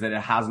bipolar is that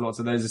it has lots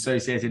of those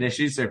associated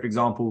issues. So, for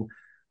example,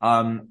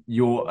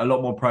 you're a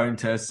lot more prone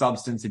to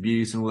substance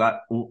abuse and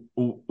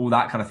all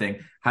that kind of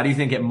thing. How do you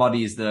think it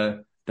muddies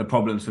the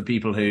problems for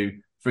people who,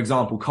 for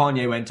example,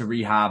 Kanye went to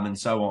rehab and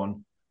so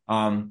on?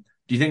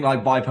 Do you think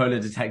like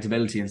bipolar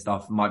detectability and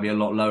stuff might be a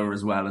lot lower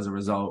as well as a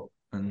result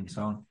and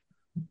so on?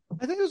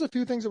 I think there's a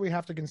few things that we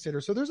have to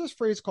consider. So there's this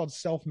phrase called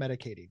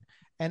self-medicating,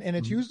 and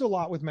it's used a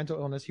lot with mental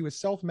illness. He was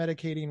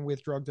self-medicating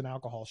with drugs and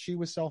alcohol. She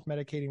was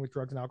self-medicating with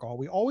drugs and alcohol.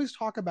 We always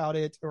talk about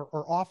it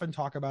or often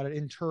talk about it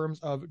in terms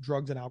of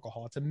drugs and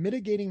alcohol. It's a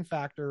mitigating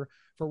factor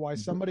for why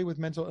somebody with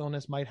mental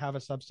illness might have a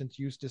substance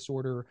use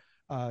disorder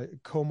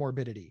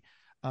comorbidity.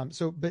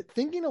 But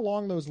thinking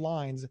along those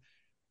lines,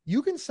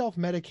 you can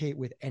self-medicate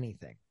with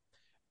anything.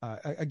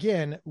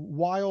 Again,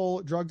 while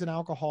drugs and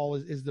alcohol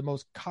is the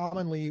most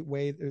common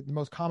way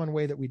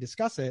that we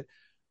discuss it,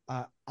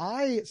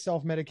 I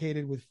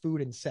self-medicated with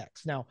food and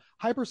sex. Now,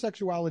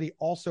 hypersexuality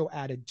also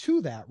added to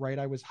that, right?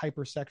 I was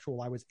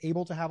hypersexual. I was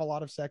able to have a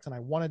lot of sex and I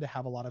wanted to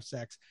have a lot of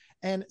sex,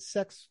 and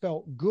sex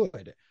felt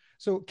good.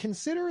 So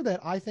consider that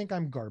I think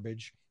I'm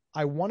garbage.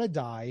 I want to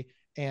die.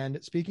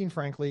 And speaking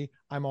frankly,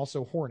 I'm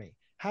also horny.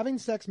 Having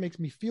sex makes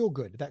me feel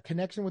good. That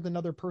connection with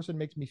another person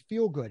makes me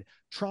feel good.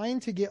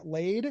 Trying to get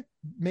laid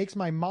makes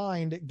my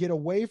mind get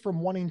away from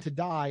wanting to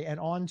die and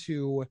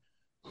onto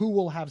who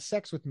will have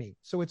sex with me.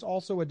 So it's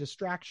also a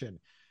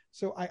distraction.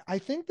 So I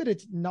think that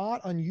it's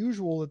not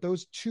unusual that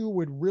those two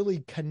would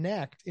really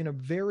connect in a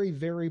very,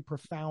 very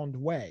profound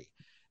way.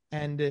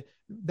 And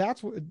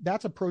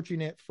that's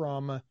approaching it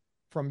from a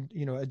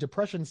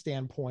depression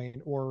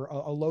standpoint or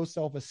a low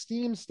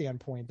self-esteem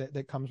standpoint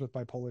that comes with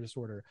bipolar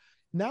disorder.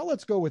 Now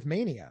let's go with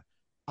mania.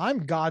 I'm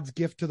God's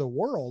gift to the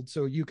world,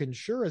 so you can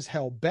sure as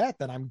hell bet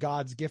that I'm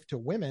God's gift to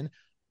women.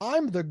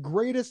 I'm the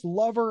greatest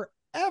lover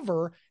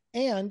ever.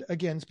 And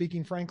again,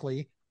 speaking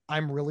frankly,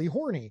 I'm really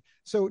horny.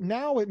 So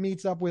now it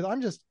meets up with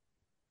I'm just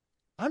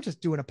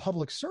doing a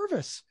public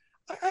service.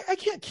 I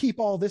can't keep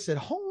all this at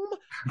home.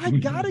 I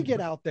gotta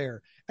get out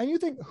there. And you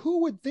think,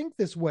 who would think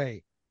this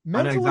way?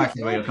 Mentally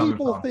ill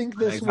people think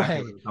this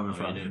way.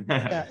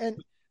 Yeah,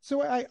 and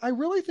so I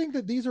really think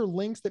that these are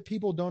links that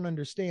people don't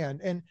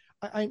understand. And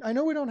I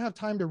know we don't have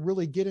time to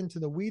really get into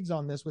the weeds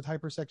on this with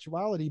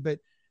hypersexuality, but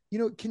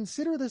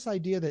consider this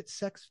idea that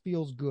sex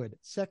feels good.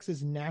 Sex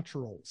is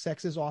natural.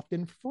 Sex is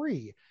often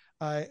free.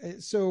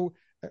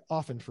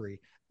 Often free.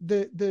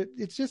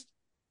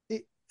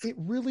 It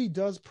really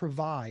does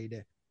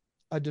provide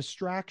a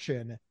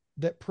distraction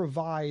that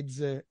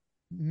provides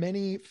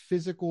many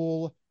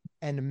physical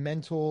and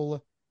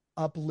mental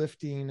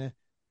uplifting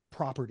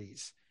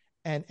properties.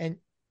 And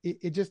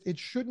it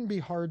shouldn't be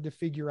hard to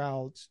figure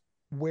out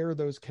where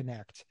those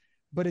connect,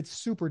 but it's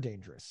super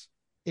dangerous.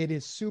 It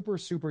is super,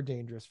 super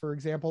dangerous. For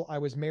example, I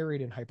was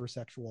married and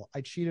hypersexual. I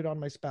cheated on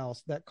my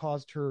spouse. That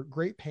caused her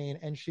great pain,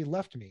 and she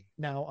left me.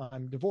 Now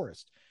I'm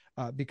divorced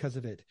because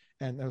of it.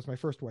 And that was my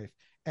first wife.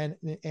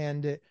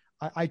 And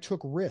I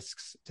took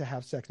risks to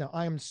have sex. Now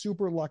I am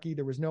super lucky.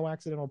 There was no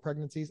accidental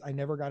pregnancies. I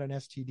never got an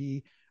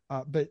STD.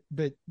 But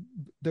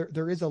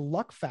there is a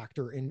luck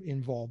factor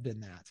involved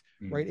in that,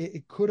 right?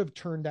 It could have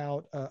turned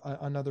out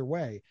another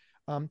way.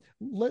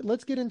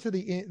 Let's get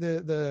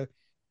into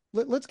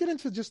let's get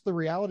into just the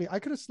reality. I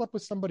could have slept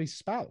with somebody's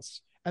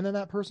spouse, and then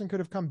that person could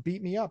have come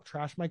beat me up,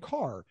 trash my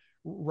car,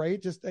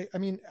 right? I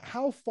mean,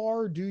 how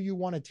far do you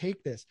want to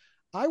take this?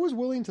 I was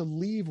willing to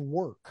leave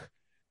work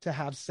to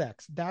have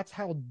sex. That's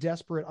how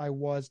desperate I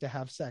was to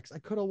have sex. I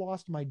could have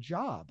lost my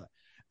job.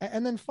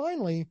 And then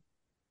finally,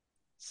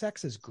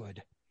 sex is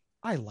good.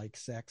 I like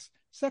sex.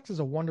 Sex is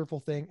a wonderful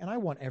thing, and I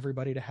want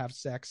everybody to have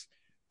sex.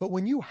 But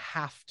when you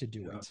have to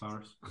do it,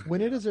 when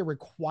it is a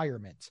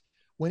requirement,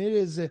 when it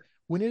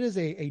is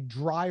a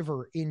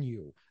driver in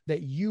you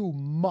that you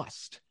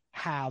must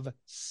have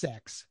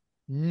sex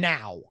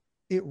now,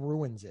 it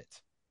ruins it.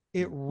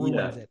 It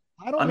ruins it.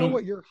 I don't know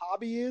what your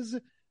hobby is,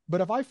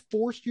 but if I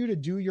forced you to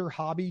do your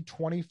hobby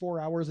 24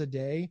 hours a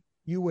day,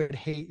 you would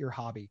hate your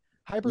hobby.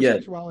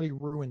 Hypersexuality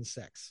ruins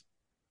sex.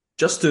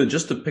 Just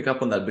to pick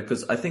up on that,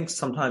 because I think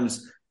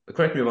sometimes,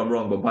 correct me if I'm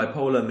wrong, but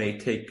bipolar may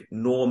take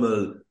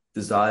normal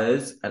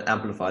desires and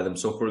amplify them.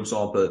 So, for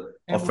example,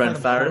 our friend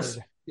Faris,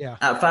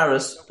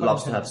 Faris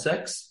loves to have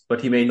sex,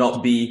 but he may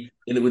not be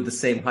in it with the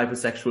same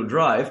hypersexual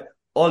drive.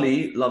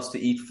 Ollie loves to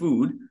eat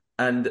food,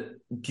 and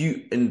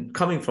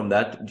coming from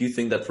that, do you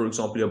think that, for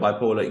example, your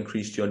bipolar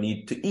increased your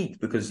need to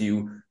eat because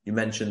you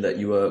mentioned that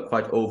you were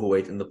quite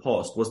overweight in the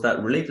past? Was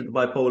that related to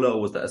bipolar, or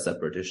was that a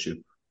separate issue?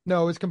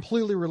 No, it's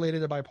completely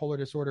related to bipolar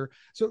disorder.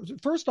 So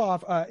first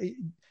off,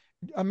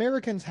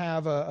 Americans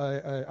have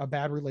a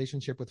bad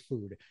relationship with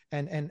food,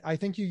 and I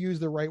think you use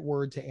the right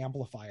word to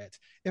amplify it.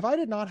 If I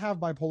did not have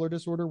bipolar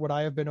disorder, would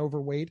I have been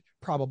overweight?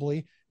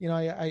 Probably.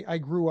 I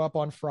grew up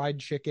on fried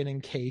chicken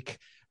and cake.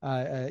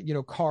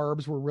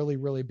 Carbs were really,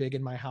 really big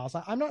in my house.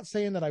 I'm not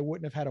saying that I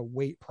wouldn't have had a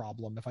weight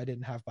problem if I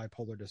didn't have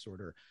bipolar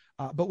disorder,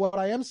 but what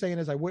I am saying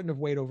is I wouldn't have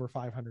weighed over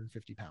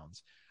 550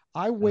 pounds.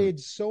 I weighed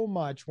so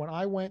much when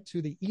I went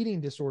to the eating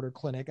disorder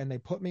clinic and they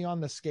put me on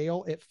the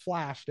scale, it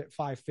flashed at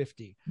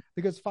 550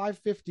 because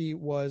 550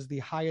 was the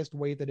highest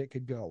weight that it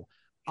could go.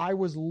 I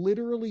was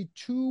literally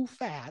too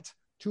fat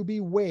to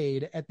be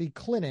weighed at the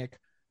clinic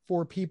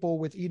for people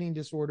with eating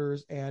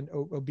disorders and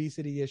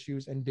obesity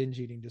issues and binge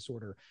eating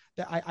disorder.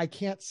 That I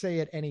can't say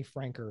it any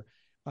franker.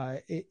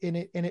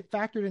 It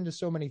factored into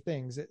so many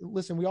things.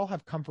 Listen, we all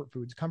have comfort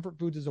foods. Comfort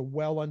foods is a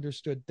well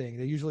understood thing.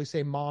 They usually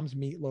say mom's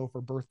meatloaf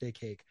or birthday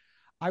cake.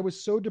 I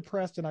was so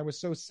depressed and I was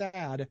so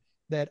sad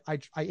that I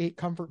ate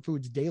comfort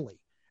foods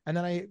daily. And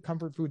then I ate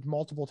comfort foods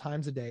multiple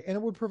times a day. And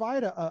it would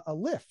provide a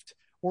lift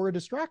or a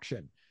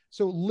distraction.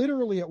 So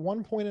literally at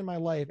one point in my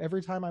life,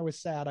 every time I was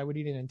sad, I would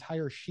eat an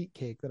entire sheet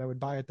cake that I would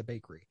buy at the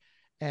bakery.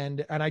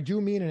 And I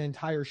do mean an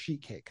entire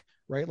sheet cake,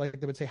 right? Like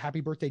they would say,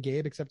 happy birthday,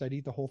 Gabe, except I'd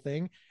eat the whole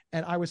thing.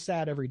 And I was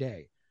sad every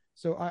day.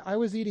 So I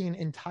was eating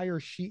entire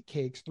sheet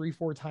cakes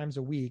 3-4 times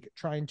a week,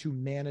 trying to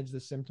manage the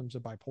symptoms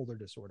of bipolar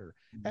disorder.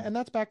 And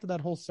that's back to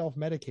that whole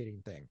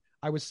self-medicating thing.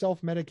 I was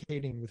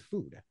self-medicating with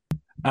food.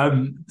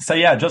 So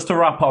yeah, just to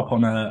wrap up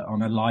on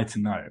a lighter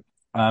note,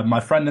 my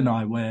friend and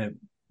I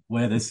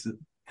we're this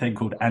thing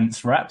called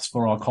ENTS reps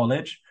for our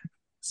college.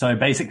 So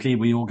basically,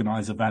 we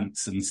organize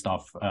events and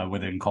stuff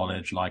within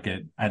college, like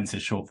ENTS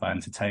is short for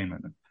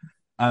entertainment.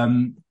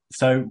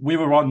 So we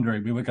were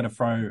wondering, we were going to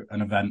throw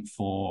an event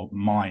for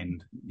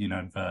Mind,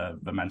 the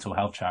mental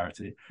health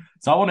charity.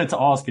 So I wanted to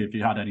ask you if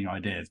you had any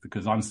ideas,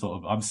 because I'm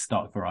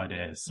stuck for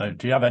ideas. So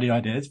do you have any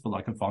ideas for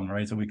like a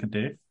fundraiser we could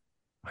do?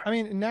 I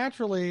mean,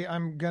 naturally,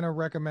 I'm going to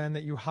recommend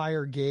that you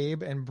hire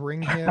Gabe and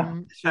bring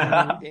him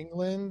to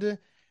England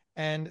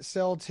and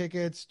sell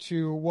tickets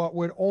to what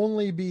would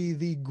only be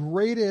the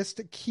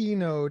greatest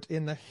keynote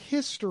in the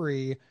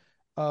history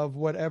of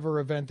whatever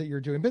event that you're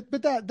doing.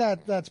 But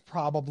that's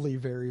probably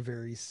very,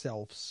 very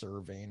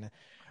self-serving.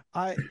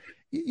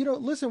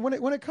 Listen,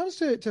 when it comes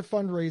to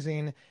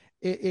fundraising,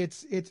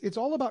 it's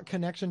all about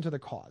connection to the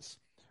cause,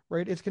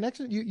 right? It's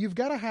connection. You've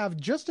got to have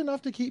just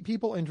enough to keep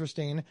people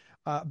interesting,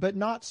 but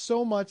not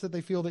so much that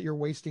they feel that you're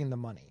wasting the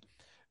money,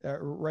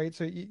 right?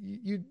 So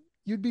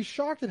you'd be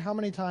shocked at how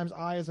many times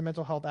I, as a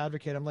mental health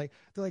advocate, they're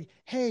like,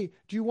 hey,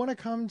 do you want to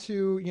come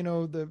to,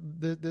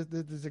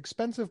 this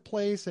expensive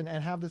place and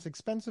have this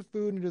expensive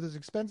food and do this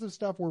expensive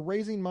stuff? We're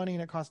raising money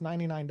and it costs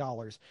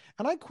 $99.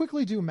 And I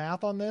quickly do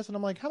math on this and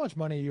I'm like, how much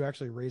money are you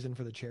actually raising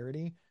for the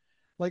charity?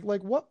 Like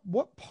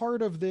what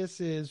part of this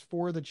is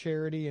for the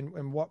charity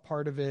and what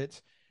part of it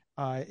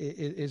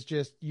is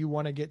just you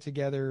want to get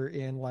together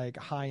in like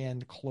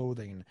high-end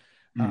clothing?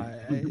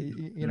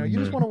 You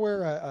just want to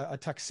wear a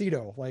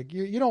tuxedo. Like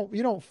you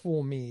don't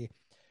fool me.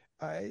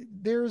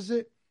 There's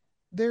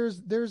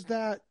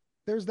that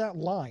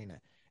line,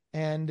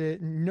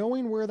 and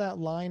knowing where that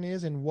line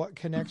is and what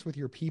connects with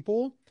your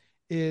people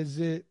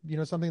is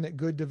something that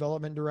good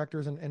development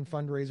directors and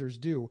fundraisers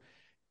do.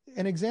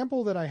 An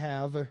example that I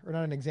have, or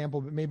not an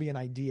example, but maybe an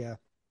idea,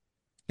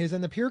 is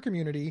in the peer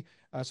community.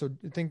 So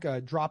think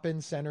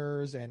drop-in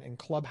centers and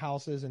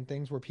clubhouses and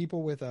things where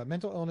people with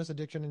mental illness,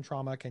 addiction, and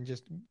trauma can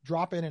just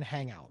drop in and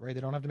hang out, right?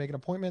 They don't have to make an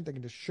appointment. They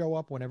can just show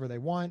up whenever they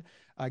want,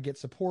 get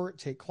support,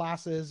 take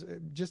classes,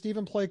 just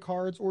even play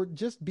cards, or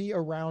just be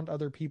around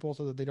other people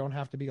so that they don't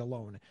have to be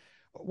alone.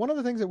 One of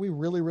the things that we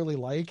really, really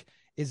like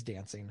is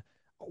dancing.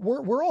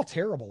 We're all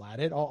terrible at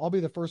it. I'll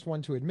be the first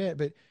one to admit,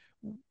 but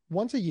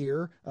once a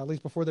year, at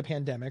least before the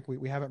pandemic,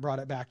 we haven't brought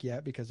it back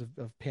yet because of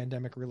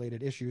pandemic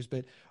related issues,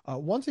 but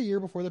once a year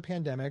before the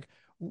pandemic,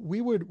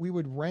 we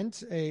would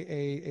rent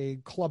a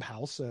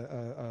clubhouse,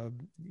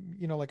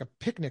 like a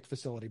picnic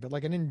facility, but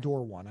like an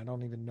indoor one. I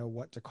don't even know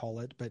what to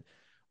call it, but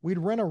we'd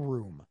rent a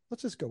room.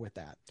 Let's just go with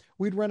that.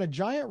 We'd rent a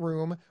giant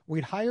room.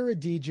 We'd hire a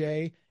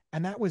DJ,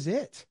 and that was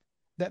it.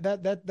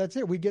 That's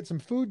it. We'd get some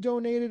food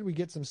donated. We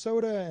get some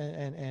soda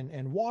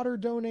and water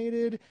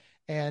donated.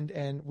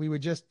 And we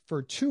would just,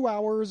 for 2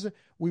 hours,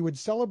 we would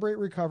celebrate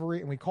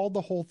recovery, and we called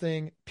the whole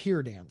thing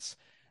Peer Dance.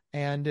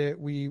 And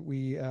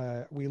we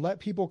let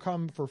people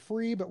come for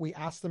free, but we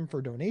asked them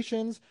for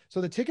donations. So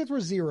the tickets were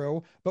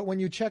 $0, but when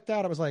you checked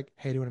out, it was like,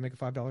 hey, do you want to make a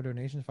 $5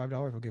 donation?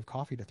 $5, we'll give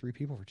coffee to 3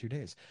 people for 2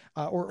 days.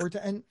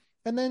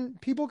 And then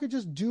people could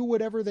just do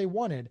whatever they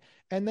wanted.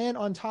 And then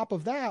on top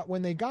of that,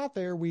 when they got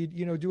there, we'd,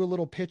 do a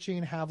little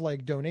pitching, have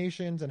like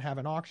donations and have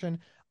an auction.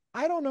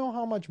 I don't know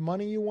how much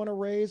money you want to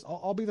raise.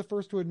 I'll be the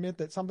first to admit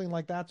that something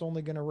like that's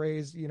only going to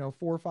raise, $4,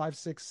 $5,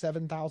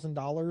 $6,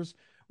 $7,000,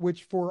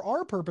 which for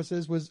our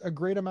purposes was a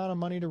great amount of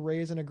money to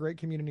raise in a great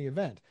community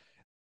event.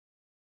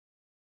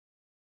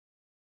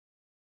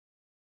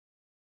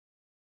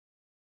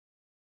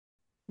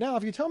 Now,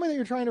 if you tell me that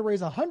you're trying to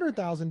raise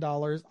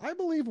 $100,000, I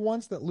believe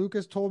once that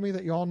Lucas told me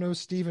that y'all know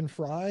Stephen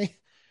Fry.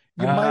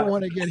 You might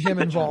want to get him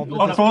involved with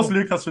Of this course, point.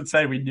 Lucas would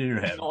say we knew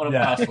him. On a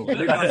Yeah. personal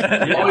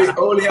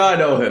Only I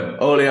know him.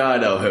 Only I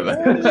know him.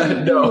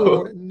 Only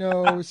No. you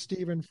know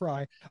Stephen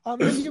Fry.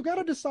 And you've got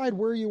to decide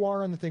where you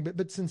are on the thing,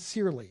 but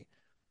sincerely,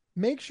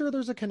 make sure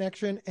there's a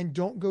connection and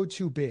don't go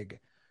too big,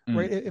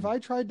 right? If I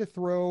tried to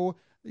throw,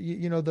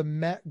 the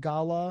Met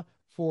Gala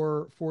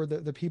for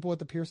the people at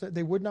the pier set,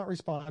 they would not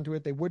respond to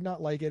it. They would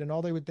not like it. And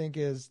all they would think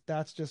is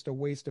that's just a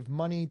waste of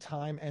money,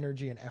 time,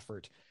 energy, and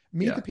effort.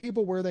 Meet the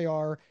people where they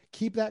are,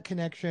 keep that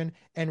connection,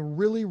 and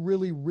really,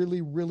 really, really,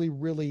 really,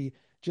 really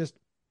just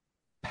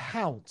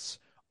pounce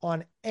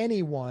on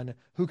anyone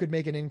who could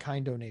make an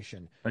in-kind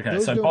donation. Okay,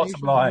 Those so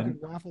donations that you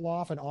could raffle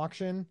off an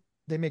auction,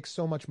 they make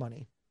so much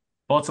money.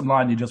 bottom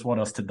line, you just want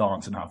us to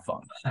dance and have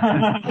fun.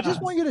 I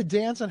just want you to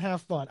dance and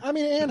have fun. I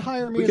mean, and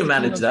hire me We as can the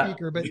manage keynote that.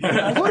 speaker,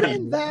 but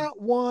putting that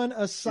one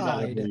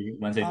aside,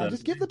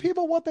 just give the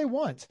people what they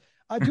want.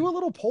 Do a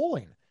little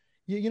polling.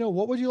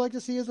 What would you like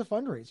to see as a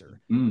fundraiser?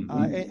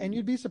 And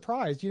you'd be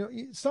surprised.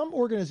 Some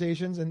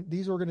organizations, and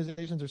these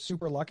organizations are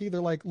super lucky. They're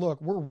like,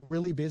 look, we're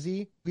really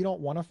busy. We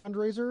don't want a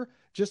fundraiser.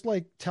 Just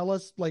tell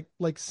us,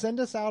 send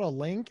us out a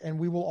link and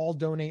we will all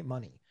donate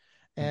money.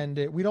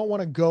 And we don't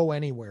want to go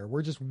anywhere.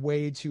 We're just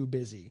way too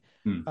busy.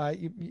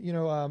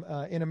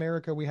 In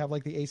America, we have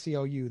the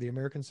ACLU, the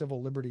American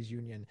Civil Liberties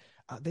Union.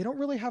 They don't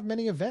really have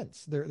many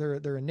events.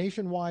 They're a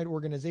nationwide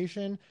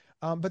organization,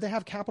 but they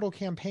have capital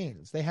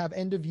campaigns. They have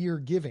end of year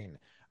giving.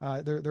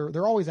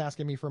 They're always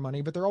asking me for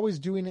money, but they're always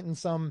doing it in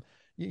some,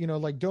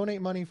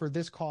 donate money for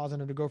this cause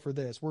and to go for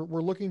this.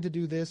 We're looking to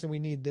do this and we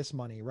need this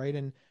money, right?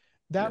 And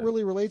that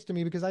really relates to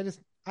me because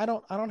I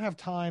don't have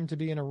time to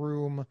be in a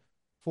room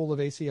full of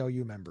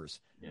ACLU members.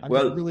 I'm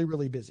just really,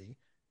 really busy.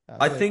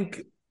 I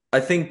think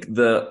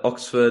the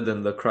Oxford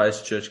and the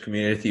Christchurch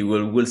community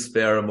will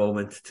spare a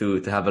moment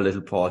to have a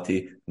little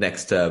party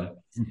next term.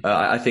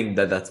 I think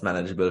that's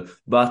manageable.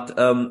 But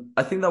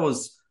I think that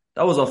was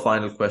our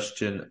final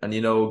question. And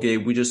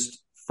Gabe, we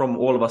just, from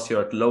all of us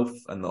here at Loaf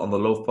and on the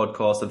Loaf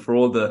podcast, and for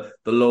all the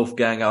Loaf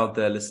gang out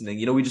there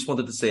listening, we just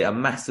wanted to say a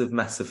massive,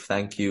 massive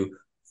thank you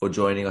for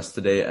joining us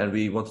today. And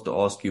we wanted to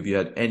ask you if you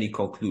had any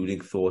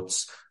concluding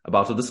thoughts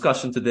about the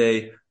discussion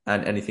today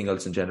and anything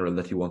else in general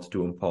that you wanted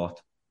to impart.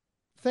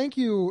 Thank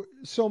you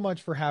so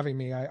much for having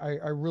me.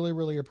 I really,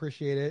 really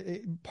appreciate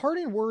it.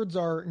 Parting words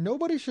are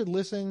nobody should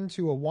listen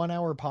to a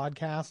 1-hour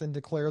podcast and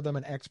declare them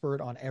an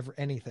expert on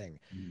anything.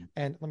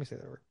 And let me say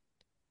that word.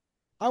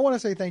 I want to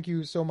say thank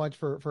you so much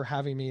for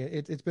having me.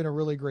 It's been a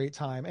really great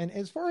time. And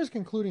as far as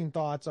concluding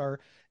thoughts are,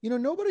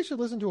 nobody should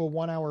listen to a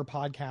 1-hour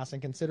podcast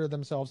and consider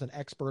themselves an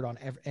expert on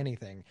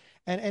anything.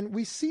 And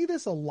we see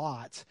this a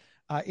lot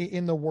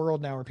in the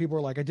world now where people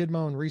are like, I did my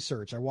own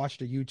research. I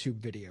watched a YouTube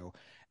video.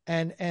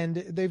 And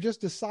they've just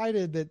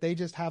decided that they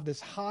just have this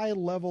high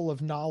level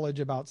of knowledge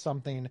about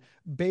something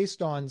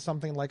based on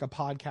something like a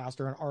podcast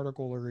or an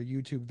article or a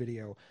YouTube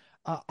video.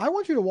 I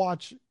want you to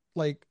watch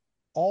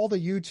all the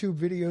YouTube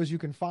videos you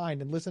can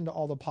find and listen to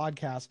all the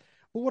podcasts.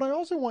 But what I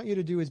also want you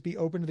to do is be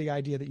open to the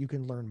idea that you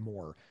can learn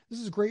more. This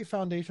is great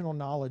foundational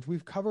knowledge.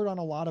 We've covered on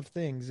a lot of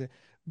things,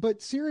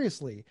 but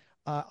seriously,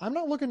 I'm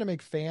not looking to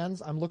make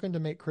fans. I'm looking to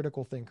make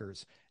critical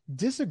thinkers.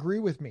 Disagree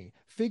with me.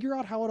 Figure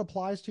out how it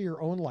applies to your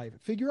own life.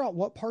 Figure out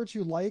what parts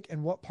you like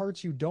and what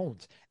parts you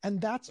don't. And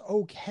that's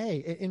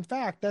okay. In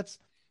fact,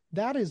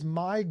 that is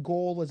my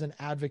goal as an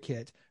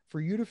advocate,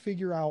 for you to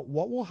figure out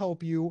what will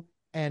help you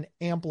and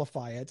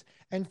amplify it,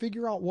 and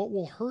figure out what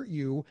will hurt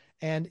you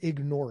and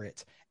ignore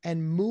it,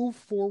 and move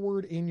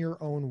forward in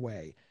your own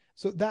way.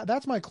 So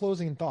that's my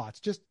closing thoughts.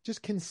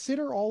 Just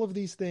consider all of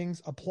these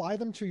things, apply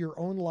them to your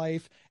own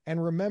life,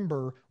 and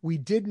remember, we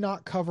did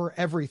not cover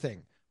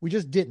everything. We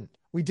just didn't.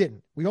 We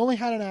didn't. We only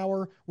had an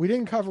hour. We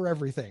didn't cover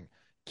everything.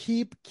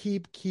 Keep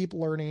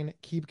learning,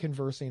 keep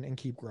conversing, and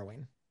keep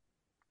growing.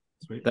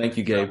 Sweet. Thank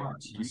you, Gabe.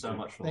 Thank you so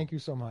much. Thank you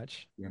so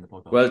much.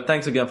 Well,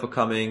 thanks again for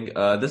coming.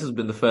 This has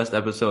been the first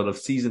episode of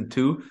season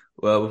 2.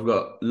 We've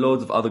got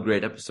loads of other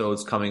great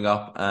episodes coming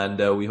up,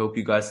 and we hope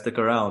you guys stick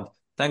around.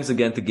 Thanks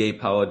again to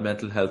Gabe Howard,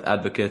 mental health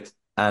advocate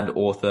and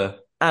author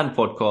and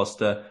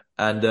podcaster,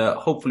 and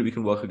hopefully we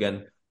can work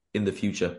again in the future.